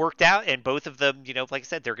worked out, and both of them, like I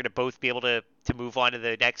said, they're going to both be able to move on to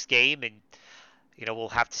the next game, and we'll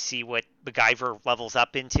have to see what MacGyver levels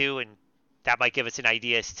up into, and that might give us an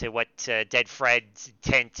idea as to what Dead Fred's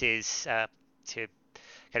intent is to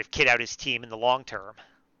kind of kid out his team in the long term.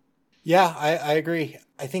 Yeah, I agree.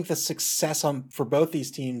 I think the success for both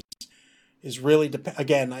these teams is really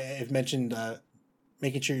again, I've mentioned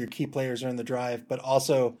making sure your key players are in the drive, but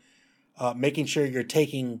also making sure you're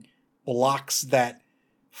taking blocks that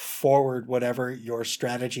forward whatever your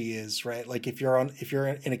strategy is, right? If you're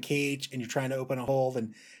in a cage and you're trying to open a hole,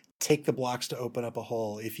 then take the blocks to open up a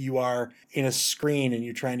hole. If you are in a screen and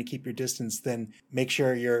you're trying to keep your distance, then make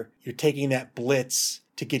sure you're taking that blitz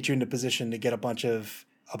to get you into position to get a bunch of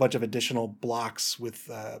additional blocks with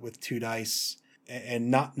 2 dice,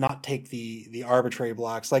 and not take the arbitrary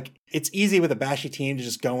blocks. It's easy with a bashy team to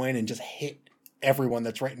just go in and just hit everyone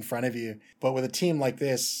that's right in front of you, but with a team like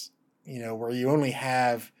this, where you only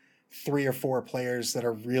have 3 or 4 players that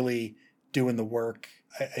are really doing the work,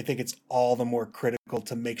 I think it's all the more critical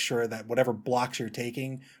to make sure that whatever blocks you're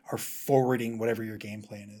taking are forwarding whatever your game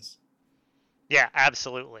plan is. Yeah,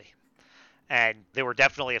 absolutely. And there were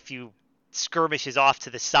definitely a few skirmishes off to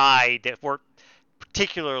the side that weren't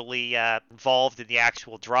particularly involved in the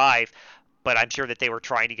actual drive, but I'm sure that they were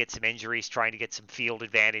trying to get some injuries, trying to get some field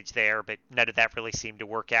advantage there, but none of that really seemed to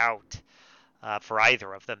work out for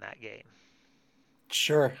either of them that game.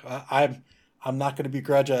 Sure. I'm not going to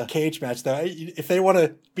begrudge a cage match, though. If they want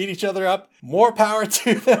to beat each other up, more power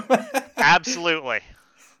to them. Absolutely.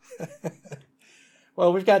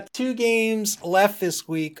 Well, we've got 2 games left this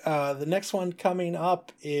week. The next one coming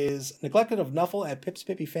up is Neglected of Nuffle at Pips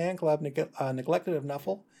Pippy Fan Club. Neglected of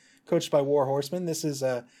Nuffle, coached by War Horseman. This is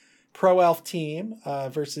a Pro Elf team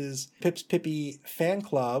versus Pips Pippy Fan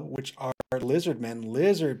Club, which are Lizardmen.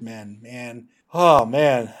 Lizardmen, man. Oh,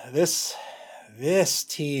 man. This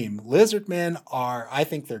team, Lizardmen I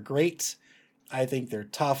think they're great. I think they're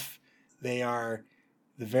tough. They are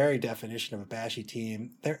the very definition of a bashy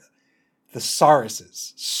team. They're the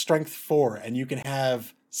Sauruses, strength 4, and you can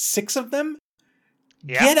have 6 of them.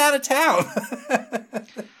 Yeah. Get out of town.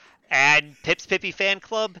 And Pips Pippy Fan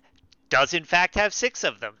Club does in fact have 6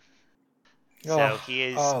 of them. So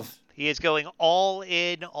he is going all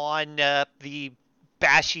in on the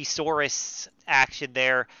Bashy-saurus action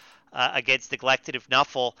there against Neglected of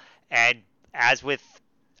Nuffle. And as with,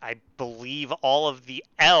 I believe, all of the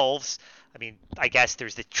elves, I guess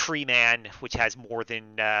there's the Tree Man, which has more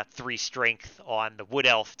than 3 strength on the Wood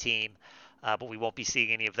Elf team, but we won't be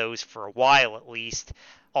seeing any of those for a while at least.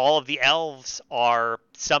 All of the elves are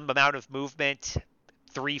some amount of movement.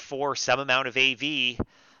 3, 4, some amount of AV,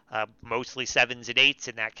 mostly 7s and 8s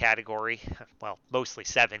in that category. Well, mostly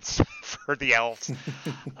 7s for the elves.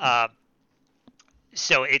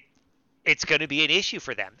 So it's going to be an issue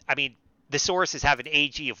for them. I mean, the Sauruses have an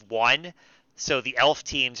AG of 1, so the elf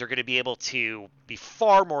teams are going to be able to be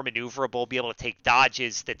far more maneuverable, be able to take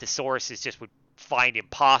dodges that the Sauruses just would find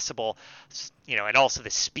impossible. And also the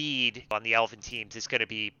speed on the elven teams is going to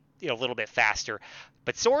be a little bit faster.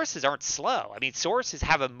 But Sauruses aren't slow. I mean, Sauruses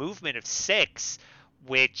have a movement of 6,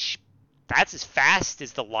 which that's as fast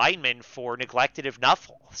as the linemen for Neglected of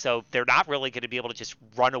Nuffle. So they're not really going to be able to just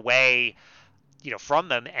run away from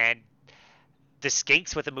them. And the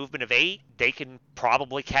Skinks with a movement of 8, they can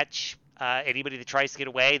probably catch anybody that tries to get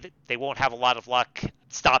away. They won't have a lot of luck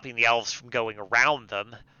stopping the elves from going around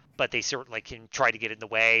them, but they certainly can try to get in the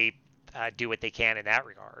way, do what they can in that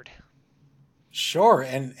regard. Sure,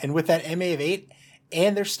 and with that MA of 8,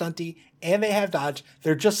 and they're stunty, and they have dodge,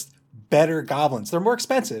 they're just better goblins. They're more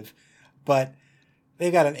expensive, but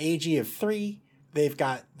they've got an AG of 3. They've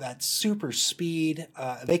got that super speed.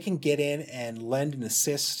 They can get in and lend an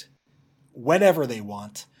assist whenever they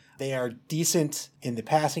want. They are decent in the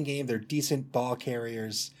passing game. They're decent ball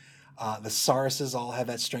carriers. The Sauruses all have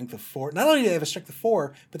that strength of 4. Not only do they have a strength of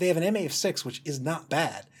 4, but they have an MA of 6, which is not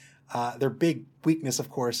bad. Their big weakness, of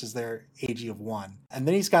course, is their AG of 1. And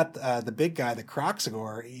then he's got the big guy, the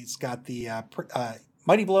Kroxigor. He's got the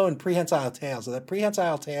Mighty Blow and Prehensile Tail. So that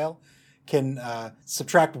Prehensile Tail can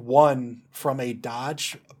subtract 1 from a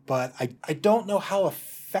dodge, but I don't know how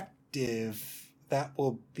effective that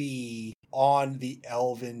will be on the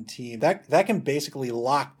Elven team. That can basically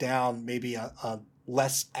lock down maybe a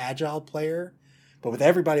less agile player, but with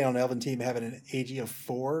everybody on the Elven team having an AG of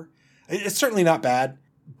 4, it's certainly not bad.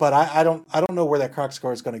 But I don't know where that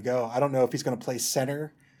Kroxigor is going to go. I don't know if he's going to play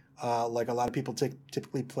center, like a lot of people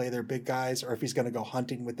typically play their big guys, or if he's going to go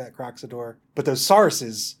hunting with that Kroxigor. But those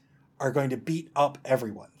Sauruses are going to beat up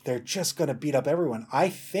everyone. They're just going to beat up everyone. I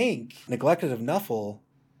think Neglected of Nuffle,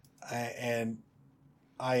 and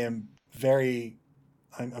I'm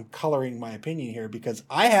coloring my opinion here because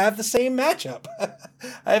I have the same matchup.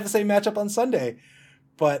 I have the same matchup on Sunday.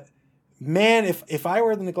 But man, if I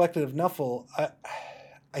were the Neglected of Nuffle,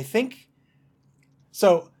 I think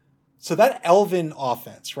so that Elven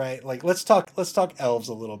offense, right? Like let's talk elves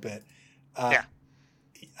a little bit. Yeah.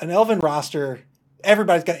 An Elven roster,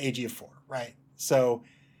 everybody's got AG of 4, right? So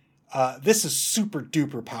this is super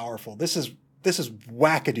duper powerful. This is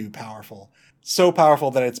wackadoo powerful. So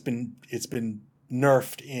powerful that it's been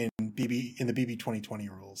nerfed in the BB 2020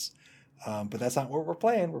 rules. But that's not what we're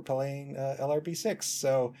playing. We're playing LRB 6.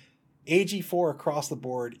 So AG 4 across the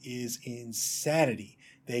board is insanity.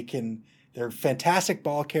 They're fantastic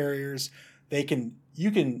ball carriers.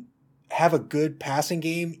 You can have a good passing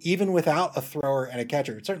game even without a thrower and a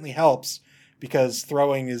catcher. It certainly helps because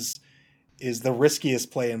throwing is the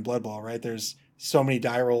riskiest play in Blood Bowl, right? There's so many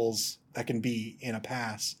die rolls that can be in a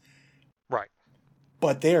pass. Right.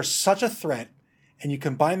 But they are such a threat, and you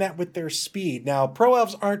combine that with their speed. Now, pro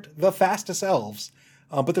elves aren't the fastest elves,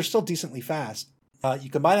 but they're still decently fast. You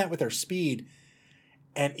combine that with their speed,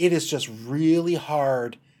 and it is just really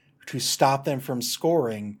hard to stop them from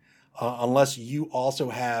scoring unless you also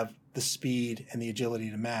have the speed and the agility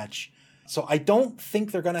to match. So I don't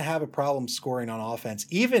think they're going to have a problem scoring on offense,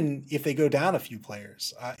 even if they go down a few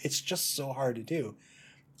players. It's just so hard to do.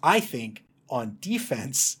 I think on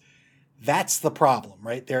defense, that's the problem,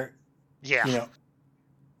 right? They're,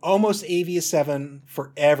 almost AV of 7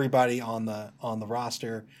 for everybody on the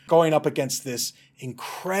roster, going up against this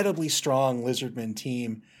incredibly strong Lizardman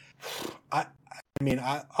team.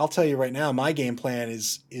 I'll tell you right now, my game plan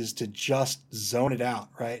is to just zone it out,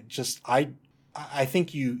 right? I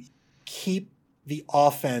think you keep the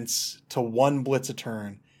offense to 1 blitz a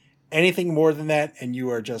turn. Anything more than that, and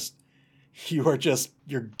you're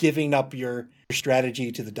giving up your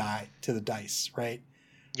strategy to the dice, right?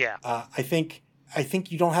 Yeah. I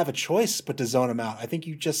think you don't have a choice but to zone them out. I think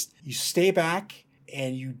you stay back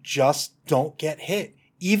and you just don't get hit.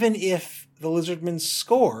 Even if the Lizardmen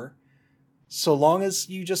score, so long as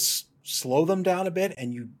you just slow them down a bit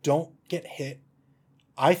and you don't get hit,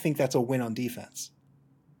 I think that's a win on defense.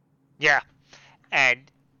 Yeah.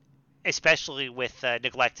 And especially with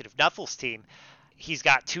Neglected of Nuffle's team, he's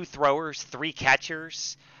got 2 throwers, 3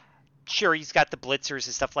 catchers. Sure, he's got the blitzers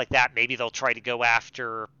and stuff like that. Maybe they'll try to go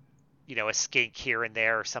after, a skink here and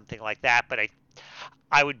there or something like that. But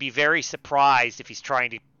I would be very surprised if he's trying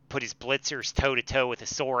to put his blitzers toe-to-toe with a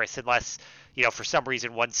Saurus unless, for some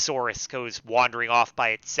reason one Saurus goes wandering off by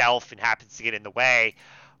itself and happens to get in the way.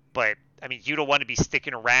 But, you don't want to be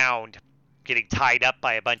sticking around getting tied up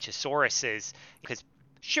by a bunch of Sauruses because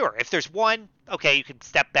Sure, if there's one, okay, you can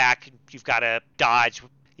step back and you've got to dodge,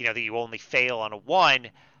 that you only fail on a one.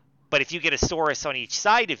 But if you get a Saurus on each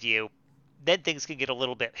side of you, then things can get a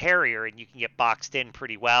little bit hairier and you can get boxed in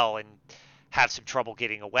pretty well and have some trouble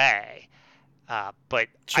getting away. But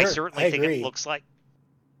I Sure, I certainly think it agree. looks like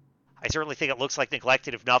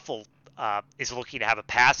Neglected of Nuffle is looking to have a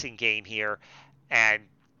passing game here, and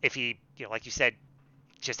if he, like you said,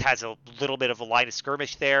 just has a little bit of a line of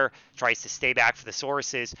skirmish there, tries to stay back for the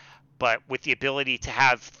Sauruses, but with the ability to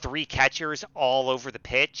have three catchers all over the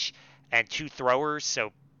pitch and two throwers,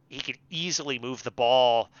 so he could easily move the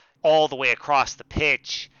ball all the way across the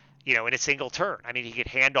pitch, in a single turn. I mean, he could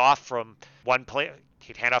hand off from one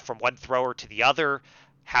thrower to the other,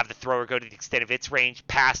 have the thrower go to the extent of its range,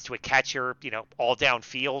 pass to a catcher, all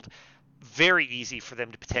downfield. Very easy for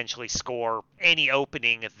them to potentially score any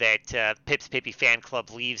opening that Pips Pippi fan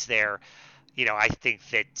club leaves there. I think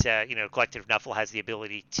that Collective Nuffle has the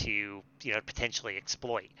ability to potentially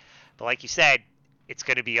exploit. But like you said, it's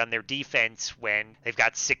going to be on their defense when they've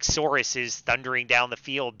got six Sauruses thundering down the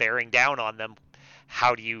field, bearing down on them.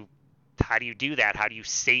 How do you do that? How do you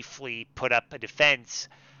safely put up a defense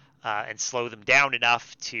and slow them down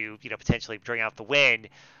enough to potentially bring out the win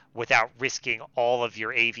without risking all of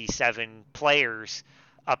your AV7 players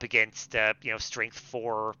up against strength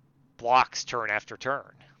 4 blocks turn after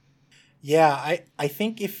turn? Yeah, I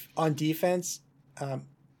think if on defense,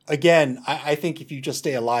 again, I think if you just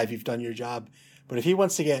stay alive, you've done your job. But if he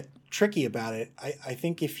wants to get tricky about it, I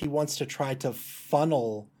think if he wants to try to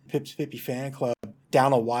funnel Pips Pippi fan club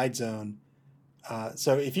down a wide zone,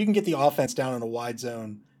 so if you can get the offense down in a wide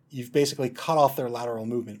zone, you've basically cut off their lateral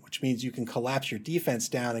movement, which means you can collapse your defense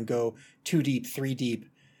down and go 2 deep, 3 deep,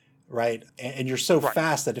 right? And you're so Right.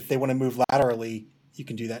 fast that if they want to move laterally, you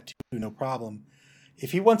can do that too, no problem.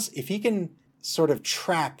 If he can sort of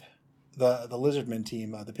trap the Lizardman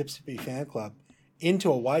team, the Pips Pippi fan club,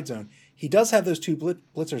 into a wide zone, he does have those two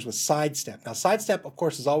blitzers with sidestep. Now, sidestep, of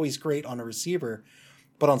course, is always great on a receiver,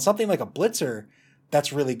 but on something like a blitzer,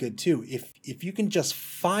 that's really good too. If you can just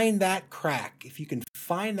find that crack, if you can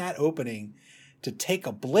find that opening to take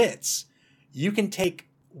a blitz, you can take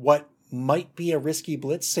what might be a risky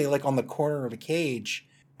blitz, say like on the corner of a cage,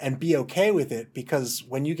 and be okay with it, because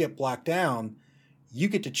when you get blocked down, you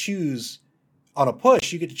get to choose on a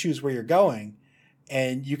push, you get to choose where you're going,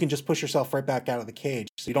 and you can just push yourself right back out of the cage.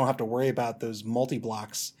 So you don't have to worry about those multi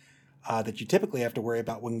blocks that you typically have to worry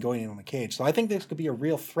about when going in on a cage. So I think this could be a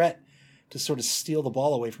real threat to sort of steal the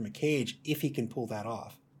ball away from a cage if he can pull that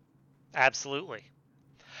off. Absolutely.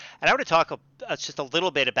 And I want to talk just a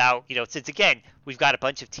little bit about, since again, we've got a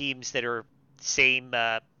bunch of teams that are same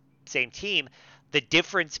team, the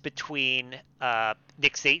difference between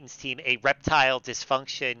Nick Satan's team, a reptile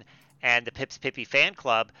dysfunction, and the Pips Pippi fan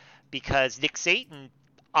club, because Nick Satan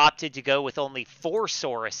opted to go with only 4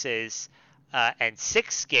 Sauruses and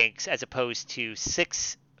 6 Skinks as opposed to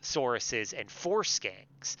 6 Sauruses and 4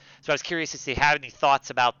 Skinks. So I was curious if you have any thoughts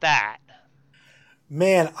about that.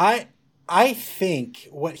 Man, I think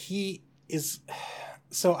what he is,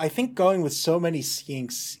 so I think going with so many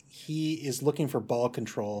skinks, he is looking for ball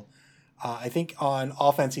control. I think on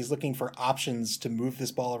offense, he's looking for options to move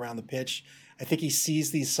this ball around the pitch. I think he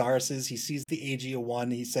sees these Sauruses, he sees the AG of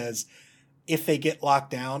 1, he says, if they get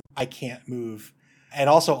locked down, I can't move. And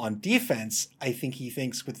also on defense, I think he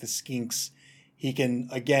thinks with the skinks, he can,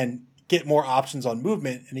 again, get more options on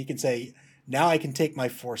movement, and he can say, now I can take my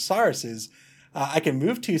 4 Sauruses, I can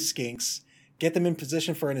move 2 skinks, get them in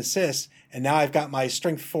position for an assist, and now I've got my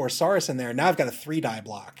strength 4 Saurus in there. Now I've got a 3-die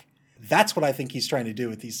block. That's what I think he's trying to do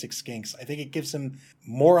with these 6 skinks. I think it gives him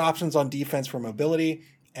more options on defense for mobility,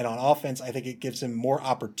 and on offense, I think it gives him more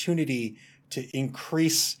opportunity to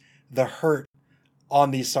increase the hurt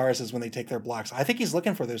on these Sauruses when they take their blocks. I think he's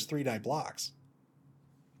looking for those 3-die blocks.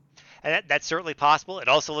 And that's certainly possible. It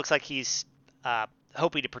also looks like he's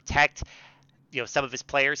hoping to protect some of his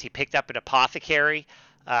players. He picked up an Apothecary.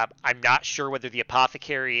 I'm not sure whether the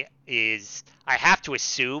Apothecary is, I have to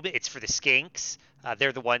assume it's for the Skinks.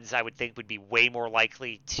 They're the ones I would think would be way more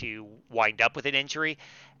likely to wind up with an injury.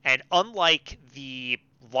 And unlike the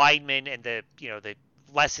linemen and the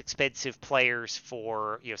less expensive players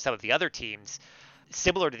for some of the other teams,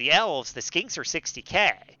 similar to the Elves, the Skinks are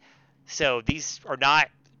 60K. So these are not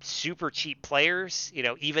super cheap players,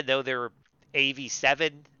 even though they're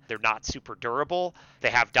AV7, they're not super durable. They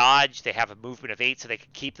have dodge, they have a movement of 8, so they can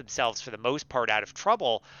keep themselves for the most part out of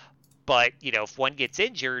trouble. But, if one gets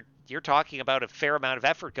injured, you're talking about a fair amount of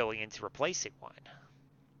effort going into replacing one.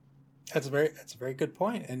 That's a very good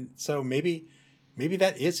point. And so maybe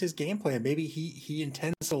that is his game plan. Maybe he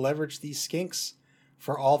intends to leverage these skinks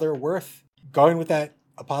for all they're worth. Going with that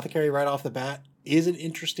Apothecary right off the bat is an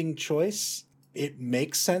interesting choice. It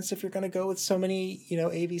makes sense if you're going to go with so many,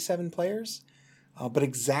 AV7 players. But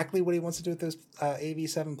exactly what he wants to do with those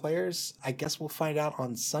AV7 players, I guess we'll find out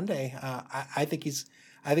on Sunday. I think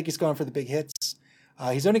he's going for the big hits.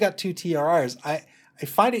 He's only got 2 TRRs. I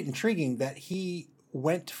find it intriguing that he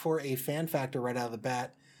went for a fan factor right out of the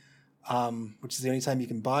bat, which is the only time you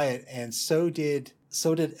can buy it, and so did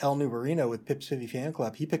El Numerino with Pips 50 Fan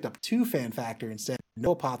Club. He picked up 2 fan factor instead,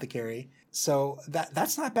 no Apothecary. So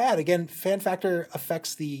that's not bad. Again, fan factor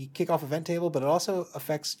affects the kickoff event table, but it also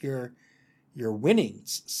affects your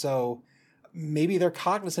winnings. So maybe they're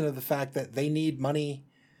cognizant of the fact that they need money,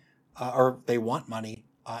 or they want money,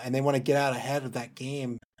 and they want to get out ahead of that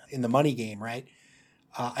game in the money game, right?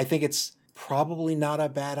 I think it's probably not a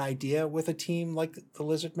bad idea with a team like the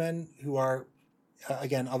Lizardmen, who are,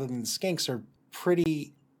 again, other than the Skinks, are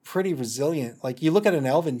pretty resilient. Like, you look at an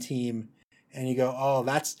Elven team and you go, oh,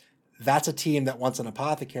 that's a team that wants an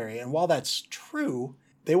Apothecary. And while that's true,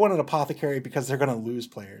 they want an Apothecary because they're going to lose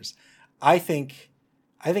players. I think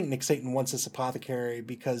Nick Satan wants this Apothecary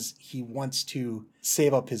because he wants to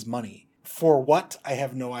save up his money. For what? I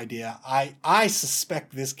have no idea. I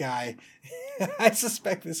suspect this guy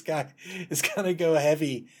is going to go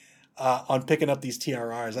heavy on picking up these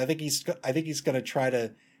TRRs. I think he's going to try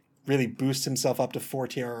to really boost himself up to 4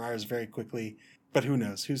 TRRs very quickly. But who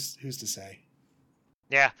knows? Who's to say?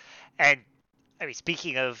 Yeah, and I mean,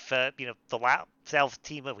 speaking of the Elf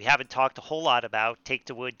team that we haven't talked a whole lot about, Take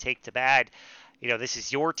to Wood, Take to Bad. This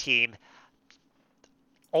is your team.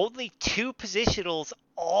 Only 2 positionals,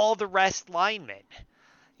 all the rest linemen.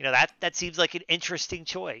 That seems like an interesting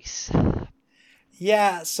choice.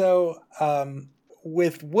 Yeah, so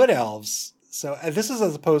with Wood Elves, so this is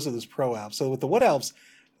as opposed to this Pro Elves. So with the Wood Elves,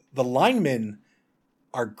 the linemen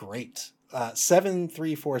are great. 7,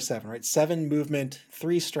 3, 4, 7, right? 7 movement,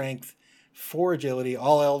 3 strength, 4 agility.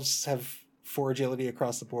 All elves have 4 agility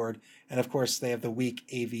across the board. And of course, they have the weak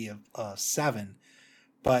AV of 7.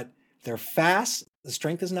 But they're fast. The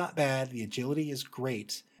strength is not bad. The agility is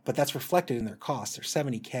great. But that's reflected in their cost. They're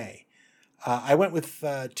 70K. I went with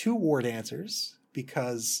 2 War Dancers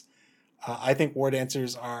because I think War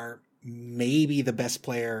Dancers are maybe the best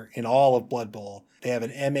player in all of Blood Bowl. They have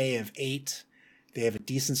an MA of 8. They have a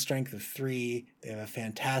decent strength of 3. They have a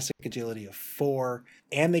fantastic agility of 4.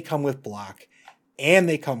 And they come with block. And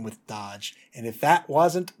they come with dodge. And if that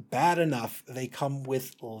wasn't bad enough, they come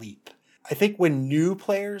with leap. I think when new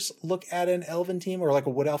players look at an Elven team or like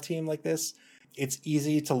a Wood Elf team like this, it's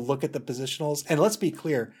easy to look at the positionals. And let's be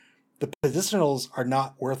clear, the positionals are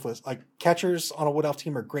not worthless. Like, catchers on a Wood Elf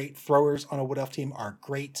team are great. Throwers on a Wood Elf team are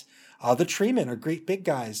great. The treemen are great big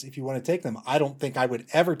guys if you want to take them. I don't think I would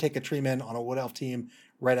ever take a treeman on a Wood Elf team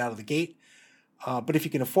right out of the gate. But if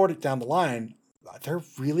you can afford it down the line, they're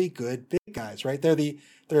really good big guys, right?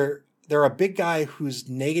 They're a big guy whose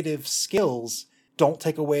negative skills don't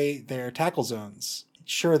take away their tackle zones.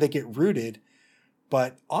 Sure, they get rooted,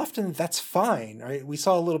 but often that's fine, right? We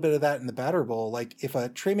saw a little bit of that in the Batter Bowl. Like, if a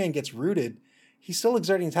treeman gets rooted, he's still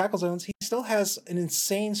exerting tackle zones. He still has an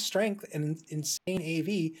insane strength and insane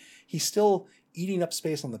AV. He's still eating up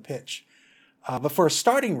space on the pitch. But for a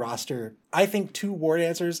starting roster, I think 2 War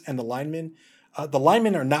Dancers and the linemen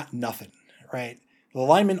are not nothing, right? The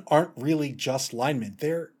linemen aren't really just linemen.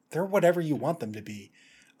 They're whatever you want them to be.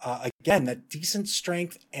 Again, that decent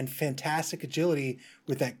strength and fantastic agility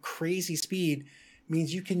with that crazy speed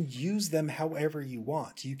means you can use them however you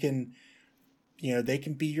want. You can, they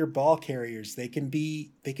can be your ball carriers. They can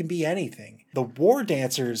be anything. The War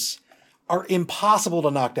Dancers are impossible to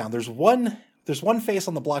knock down. There's one face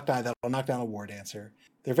on the block die that will knock down a War Dancer.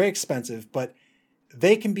 They're very expensive, but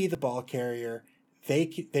they can be the ball carrier.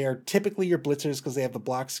 They are typically your blitzers because they have the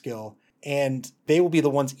block skill, and they will be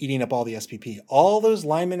the ones eating up all the SPP. All those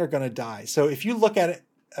linemen are going to die. So if you look at it,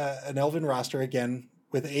 an Elven roster, again,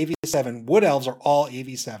 with AV7, Wood Elves are all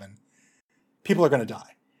AV7. People are going to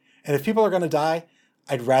die. And if people are going to die,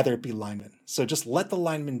 I'd rather it be linemen. So just let the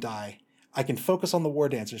linemen die. I can focus on the War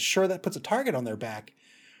Dancers. Sure, that puts a target on their back,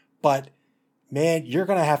 but man, you're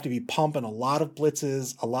going to have to be pumping a lot of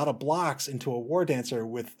blitzes, a lot of blocks into a War Dancer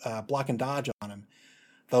with block and dodge on him.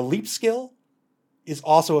 The leap skill is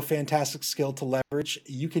also a fantastic skill to leverage.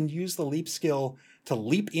 You can use the leap skill to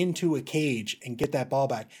leap into a cage and get that ball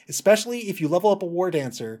back, especially if you level up a War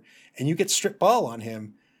Dancer and you get strip ball on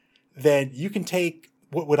him, then you can take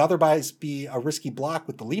what would otherwise be a risky block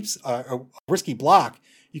with the leaps, a risky block.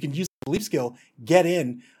 You can use the leap skill, get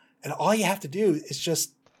in, and all you have to do is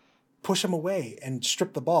just push him away and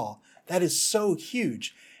strip the ball. That is so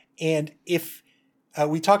huge. And if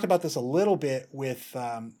we talked about this a little bit with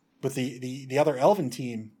with the other Elven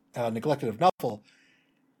team, Neglected of Nuffle,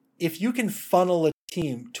 if you can funnel a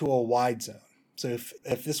team to a wide zone, so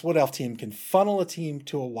if this Wood Elf team can funnel a team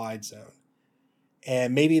to a wide zone,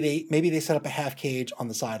 and maybe they set up a half cage on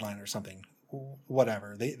the sideline or something,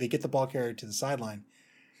 whatever, they get the ball carrier to the sideline.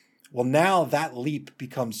 Well, now that leap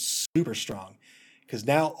becomes super strong, because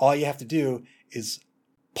now all you have to do is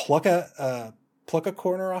pluck a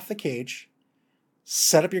corner off the cage,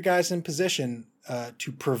 set up your guys in position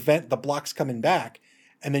to prevent the blocks coming back,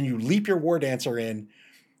 and then you leap your War Dancer in.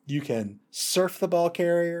 You can surf the ball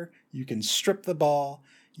carrier, you can strip the ball,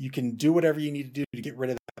 you can do whatever you need to do to get rid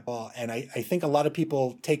of that ball. And I think a lot of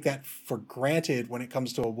people take that for granted when it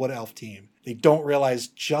comes to a Wood Elf team. They don't realize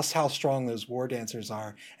just how strong those War Dancers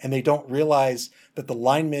are, and they don't realize that the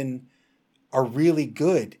linemen are really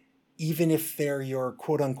good, even if they're your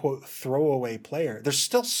quote-unquote throwaway player. They're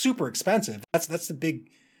still super expensive. That's the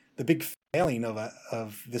big failing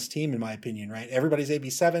of this team, in my opinion, right? Everybody's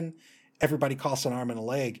AB7, everybody costs an arm and a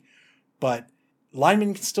leg, but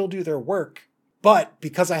linemen can still do their work. But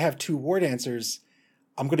because I have 2 War Dancers,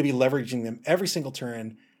 I'm going to be leveraging them every single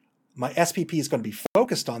turn. My SPP is going to be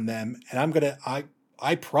focused on them, and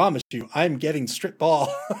I promise you, I'm getting strip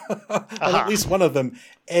ball on at least one of them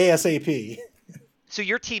ASAP. So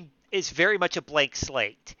your team is very much a blank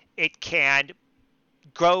slate. It can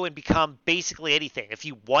grow and become basically anything. If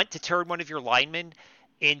you want to turn one of your linemen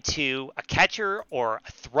into a catcher or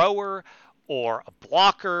a thrower or a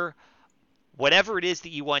blocker, whatever it is that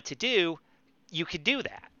you want to do, you can do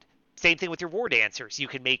that. Same thing with your War Dancers. You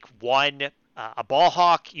can make one a ball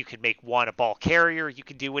hawk, you can make one a ball carrier, you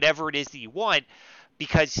can do whatever it is that you want,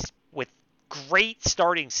 because with great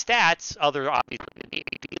starting stats, other obviously than the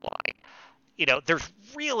AP line, there's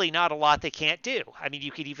really not a lot they can't do. I mean,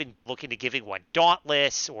 you could even look into giving one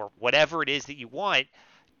Dauntless or whatever it is that you want,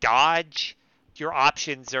 dodge. Your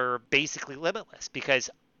options are basically limitless, because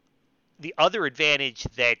the other advantage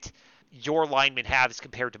that your linemen have as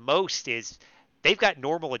compared to most is they've got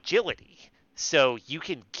normal agility. So you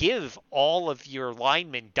can give all of your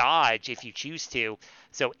linemen dodge if you choose to.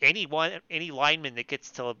 So any lineman that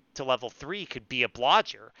gets to level 3 could be a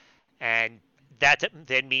blodger. And that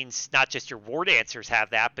then means not just your War Dancers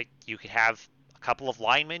have that, but you could have a couple of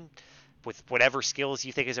linemen with whatever skills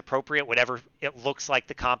you think is appropriate, whatever it looks like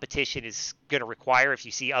the competition is going to require. If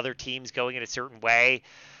you see other teams going in a certain way,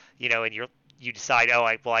 and you decide,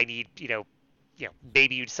 I need,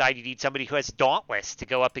 maybe you decide you need somebody who has Dauntless to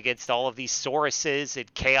go up against all of these Sauruses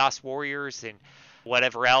and Chaos Warriors and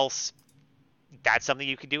whatever else. That's something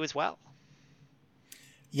you can do as well.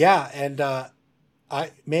 Yeah, and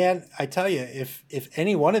I tell you, if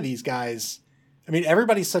any one of these guys, I mean,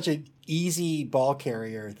 everybody's such an easy ball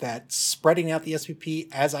carrier that spreading out the SPP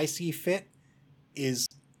as I see fit is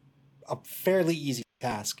a fairly easy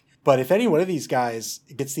task. But if any one of these guys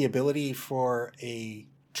gets the ability for a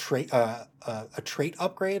trait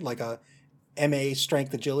upgrade, like a MA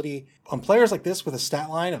strength agility, on players like this with a stat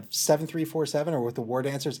line of 7347 or with the War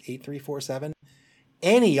Dancers 8347,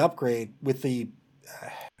 any upgrade with the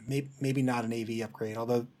maybe not an AV upgrade,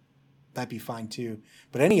 although that'd be fine too.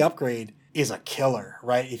 But any upgrade is a killer,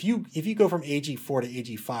 right? If you go from AG4 to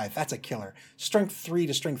AG5, that's a killer. Strength 3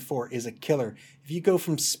 to Strength 4 is a killer. If you go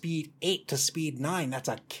from Speed 8 to Speed 9, that's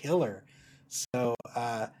a killer. So,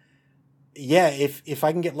 if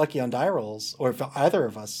I can get lucky on die rolls, or if either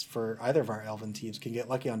of us for either of our Elven teams can get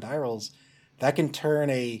lucky on die rolls, that can turn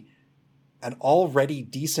an already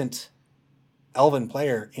decent Elven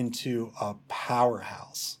player into a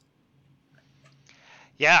powerhouse.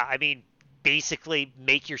 Yeah, I mean, basically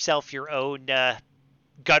make yourself your own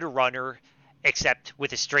gutter runner, except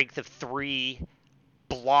with a strength of 3,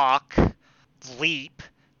 block, leap,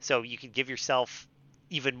 so you can give yourself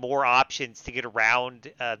even more options to get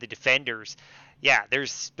around the defenders. Yeah,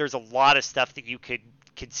 there's a lot of stuff that you could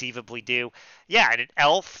conceivably do. Yeah, and an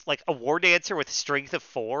elf, like a War Dancer with a strength of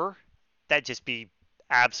 4, that'd just be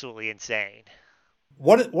absolutely insane.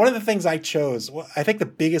 One of the things I chose, I think the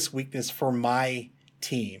biggest weakness for my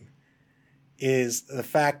team is the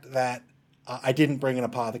fact that I didn't bring an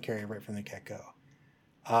Apothecary right from the get-go.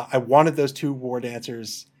 I wanted those 2 War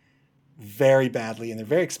Dancers very badly, and they're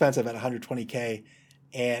very expensive at 120k.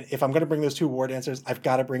 And if I'm going to bring those 2 War Dancers, I've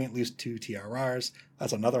got to bring at least 2 TRRs.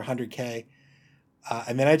 That's another 100k.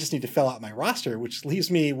 And then I just need to fill out my roster, which leaves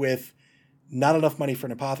me with not enough money for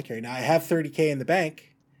an Apothecary. Now, I have 30k in the bank.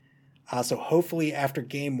 So hopefully after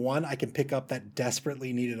game 1, I can pick up that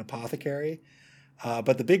desperately needed Apothecary.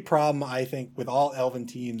 But the big problem, I think, with all Elven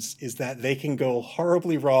teams is that they can go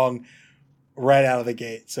horribly wrong right out of the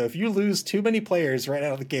gate. So if you lose too many players right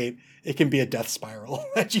out of the gate, it can be a death spiral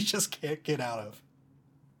that you just can't get out of.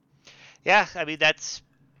 Yeah, I mean that's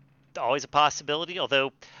always a possibility.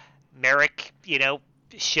 Although Merrick,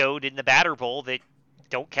 showed in the Batter Bowl that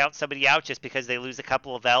don't count somebody out just because they lose a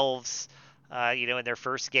couple of elves, in their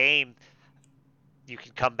first game. You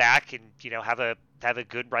can come back and have a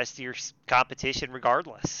good rest of your competition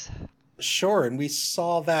regardless. Sure, and we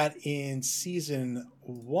saw that in season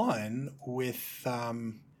one with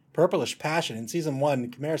Purplish Passion. In season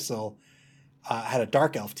one, Camarsil had a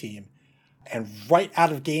Dark Elf team, and right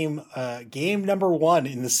out of game number one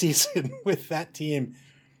in the season with that team,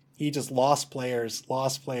 he just lost players,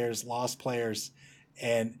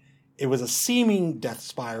 and it was a seeming death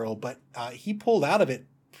spiral. But he pulled out of it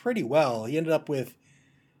pretty well. He ended up with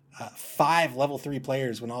 5 level 3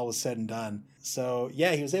 players when all was said and done. So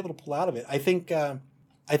yeah, he was able to pull out of it. I think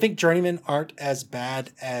journeymen aren't as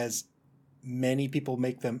bad as many people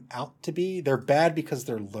make them out to be. They're bad because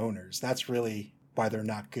they're loners. That's really why they're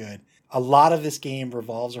not good. A lot of this game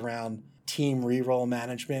revolves around team reroll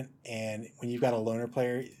management, and when you've got a loner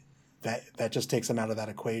player, that just takes them out of that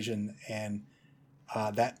equation, and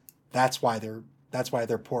that's why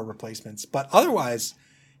they're poor replacements. But otherwise,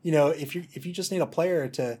 if you just need a player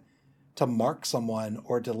to mark someone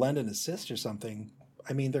or to lend an assist or something,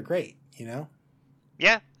 I mean, they're great,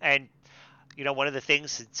 Yeah, and one of the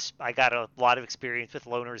things, since I got a lot of experience with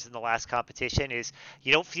loners in the last competition, is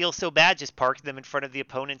you don't feel so bad just parking them in front of the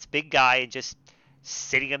opponent's big guy and just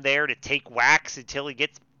sitting him there to take whacks until he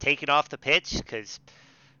gets taken off the pitch, because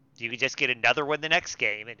you could just get another one the next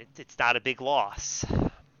game, and it's not a big loss.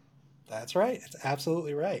 That's right. It's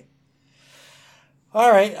absolutely right.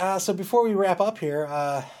 All right, so before we wrap up here,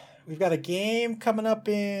 we've got a game coming up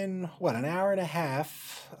in, an hour and a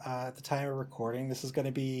half at the time of recording. This is going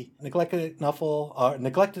to be Neglected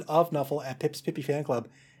of Nuffle at Pips Pippy Fan Club.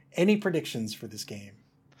 Any predictions for this game?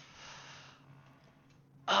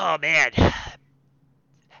 Oh, man.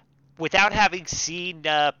 Without having seen,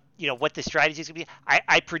 what the strategy is going to be,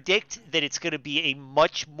 I predict that it's going to be a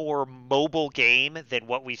much more mobile game than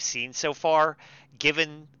what we've seen so far,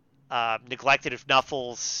 given Neglected of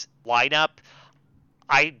Nuffle's lineup.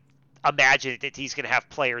 I imagine that he's going to have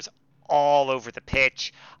players all over the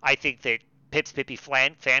pitch. I think that Pips Pippy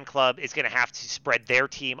Fan Club is going to have to spread their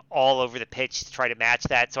team all over the pitch to try to match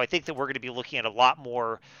that. So I think that we're going to be looking at a lot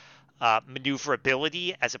more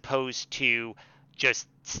maneuverability as opposed to just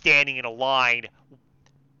standing in a line,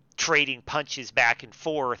 trading punches back and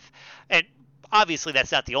forth. And obviously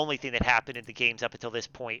that's not the only thing that happened in the games up until this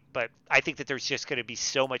point, but I think that there's just going to be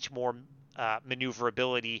so much more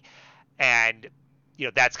maneuverability, and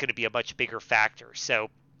that's going to be a much bigger factor. So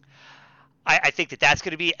I think that that's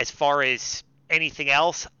going to be, as far as anything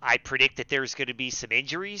else, I predict that there's going to be some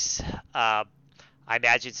injuries. I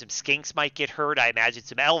imagine some skinks might get hurt. I imagine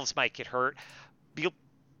some elves might get hurt. Be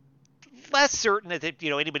less certain that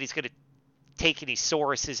anybody's going to take any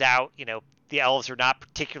Sauruses out. The elves are not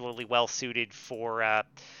particularly well suited for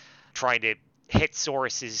trying to hit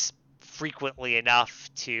Sauruses frequently enough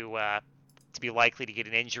to be likely to get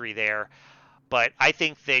an injury there. But I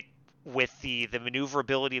think that with the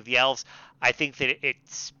maneuverability of the elves, I think that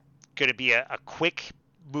it's going to be a quick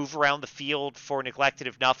move around the field for Neglected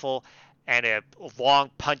of Nuffle and a long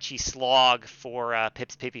punchy slog for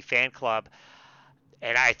Pips Pippy Fan Club.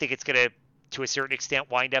 And I think it's going to a certain extent,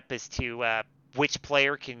 wind up as to which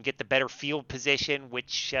player can get the better field position,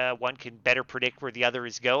 which one can better predict where the other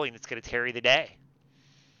is going. It's going to carry the day.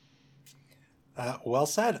 Well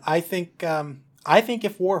said. I think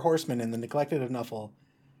if War Horsemen and the Neglected of Nuffle,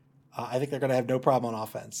 I think they're going to have no problem on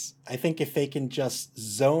offense. I think if they can just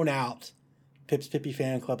zone out Pips Pippy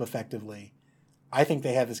Fan Club effectively, I think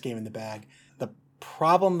they have this game in the bag. The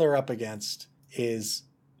problem they're up against is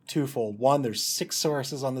twofold. One, there's 6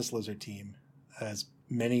 Sauruses on this Lizard team, as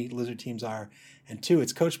many Lizard teams are. And 2,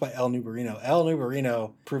 it's coached by El Nubarino. El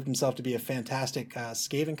Nubarino proved himself to be a fantastic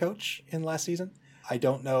Skaven coach in last season. I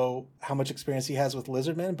don't know how much experience he has with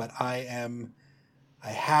Lizardmen, but I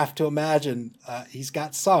have to imagine he's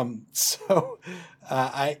got some. So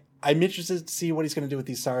I'm interested to see what he's going to do with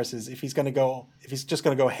these Sauruses. If he's just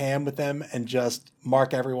going to go ham with them and just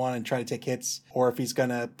mark everyone and try to take hits, or if he's going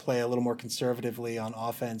to play a little more conservatively on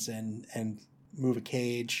offense and move a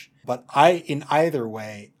cage. But in either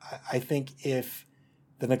way, I think if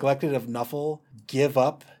the Neglected of Nuffle give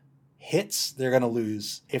up hits, they're going to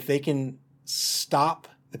lose. If they can stop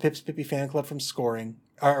the Pips Pippy Fan Club from scoring,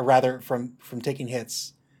 or rather from taking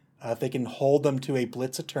hits, if they can hold them to a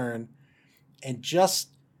blitz a turn and just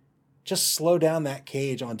slow down that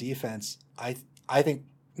cage on defense, I think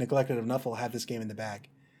Neglected of Nuffle have this game in the bag.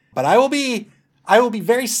 But I will be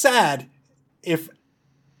very sad if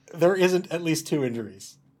there isn't at least 2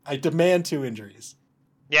 injuries. I demand 2 injuries.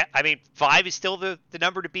 Yeah, I mean, 5 is still the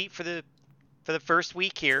number to beat for the first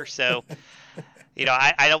week here. So,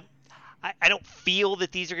 I don't feel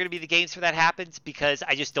that these are going to be the games where that happens, because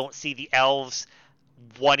I just don't see the Elves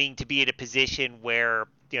wanting to be in a position where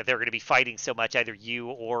they're going to be fighting so much, either you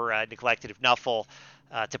or Neglected of Nuffle,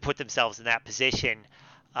 to put themselves in that position.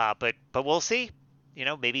 But we'll see.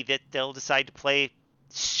 Maybe that they'll decide to play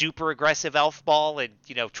super aggressive elf ball and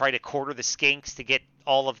try to quarter the Skinks to get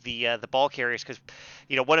all of the ball carriers, because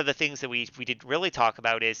one of the things that we didn't really talk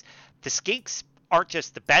about is the Skinks aren't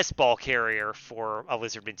just the best ball carrier for a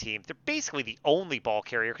Lizardman team. They're basically the only ball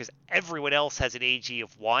carrier, because everyone else has an AG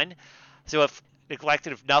of 1. So if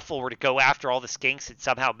Neglected of Nuffle were to go after all the Skinks and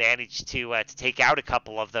somehow manage to take out a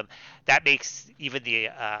couple of them, that makes even the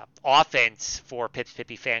offense for Pips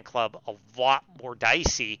Pippy Fan Club a lot more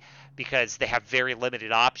dicey, because they have very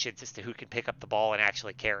limited options as to who can pick up the ball and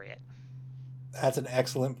actually carry it. That's an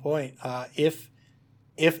excellent point. If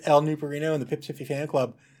El Nuperino and the Pips Pippy Fan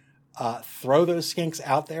Club throw those Skinks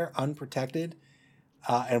out there unprotected,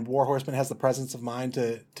 and Warhorseman has the presence of mind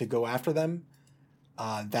to go after them,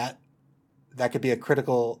 that could be a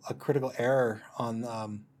critical error on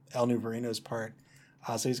El Nuperino's part.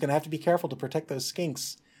 So he's going to have to be careful to protect those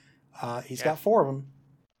Skinks. He's got 4 of them.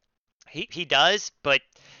 He does,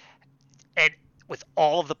 and with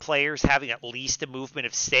all of the players having at least a movement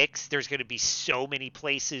of 6, there's going to be so many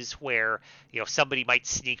places where somebody might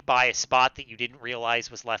sneak by a spot that you didn't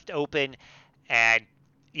realize was left open. And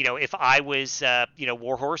if I was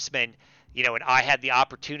Warhorseman, and I had the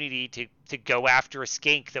opportunity to go after a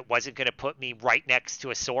Skink that wasn't going to put me right next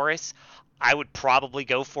to a Saurus, I would probably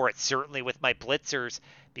go for it, certainly with my Blitzers,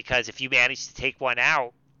 because if you manage to take one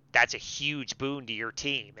out, that's a huge boon to your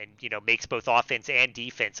team, and makes both offense and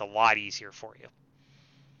defense a lot easier for you.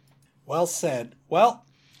 Well said. Well,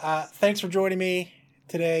 thanks for joining me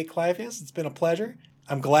today, Clypheus. It's been a pleasure.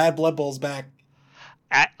 I'm glad Blood Bowl's back.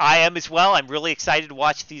 I am as well. I'm really excited to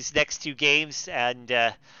watch these next 2 games and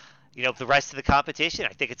the rest of the competition.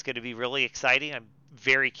 I think it's going to be really exciting. I'm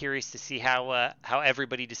very curious to see how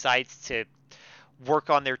everybody decides to work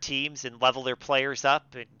on their teams and level their players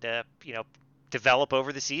up and develop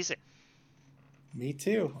over the season. Me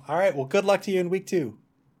too. All right. Well, good luck to you in week 2.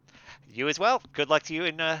 You as well. Good luck to you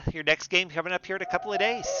in your next game coming up here in a couple of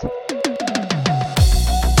days.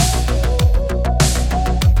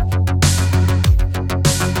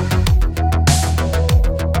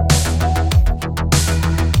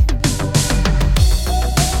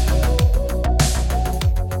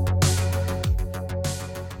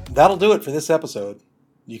 That'll do it for this episode.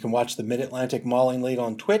 You can watch the Mid-Atlantic Mauling League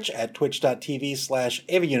on Twitch at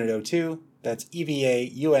twitch.tv/EvaUnit02. That's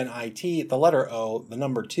EVAUNIT, the letter O, the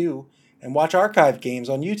number 2, and watch archived games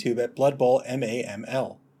on YouTube at Blood Bowl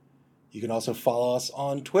MAML. You can also follow us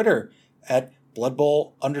on Twitter at Blood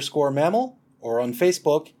Bowl_Mammal or on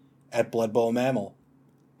Facebook at Blood Bowl Mammal.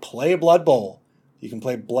 Play Blood Bowl. You can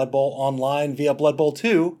play Blood Bowl online via Blood Bowl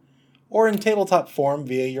 2 or in tabletop form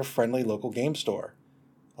via your friendly local game store.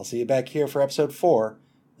 I'll see you back here for episode 4.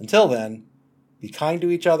 Until then, be kind to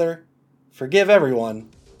each other, forgive everyone,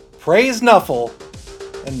 praise Nuffle,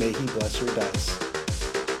 and may he bless your dice.